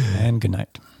 And good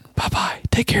night. Bye-bye.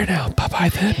 Take care now. Bye-bye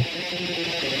then.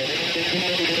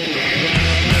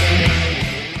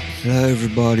 Hello,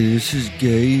 everybody. This is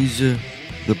Gazer,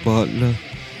 the butler.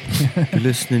 You're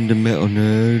listening to Metal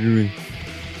Nerdery.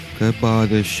 Go buy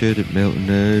their shit at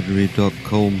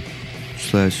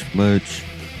metalnerdery.com/merch.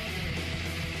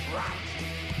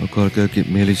 I've got to go get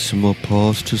Millie some more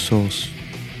pasta sauce.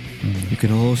 You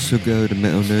can also go to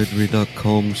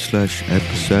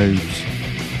metalnerdery.com/episodes,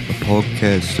 a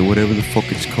podcast, or whatever the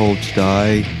fuck it's called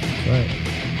today. Right.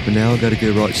 But now I gotta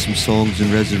go write some songs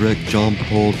and resurrect John,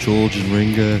 Paul, George, and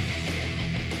Ringo.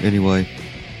 Anyway.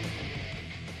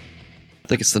 I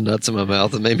think it's the nuts in my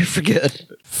mouth that made me forget.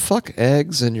 Fuck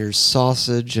eggs and your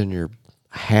sausage and your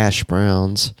hash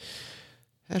browns.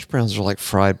 Hash browns are like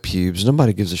fried pubes.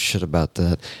 Nobody gives a shit about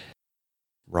that.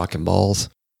 Rockin' balls.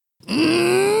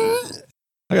 I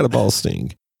got a ball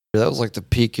sting. That was like the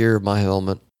peak year of my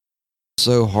helmet.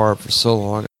 So hard for so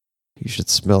long. You should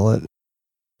smell it.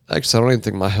 Actually, I don't even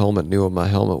think my helmet knew what my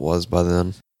helmet was by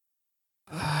then.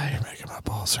 You're making my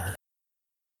balls hurt.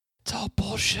 It's all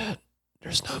bullshit.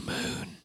 There's no moon.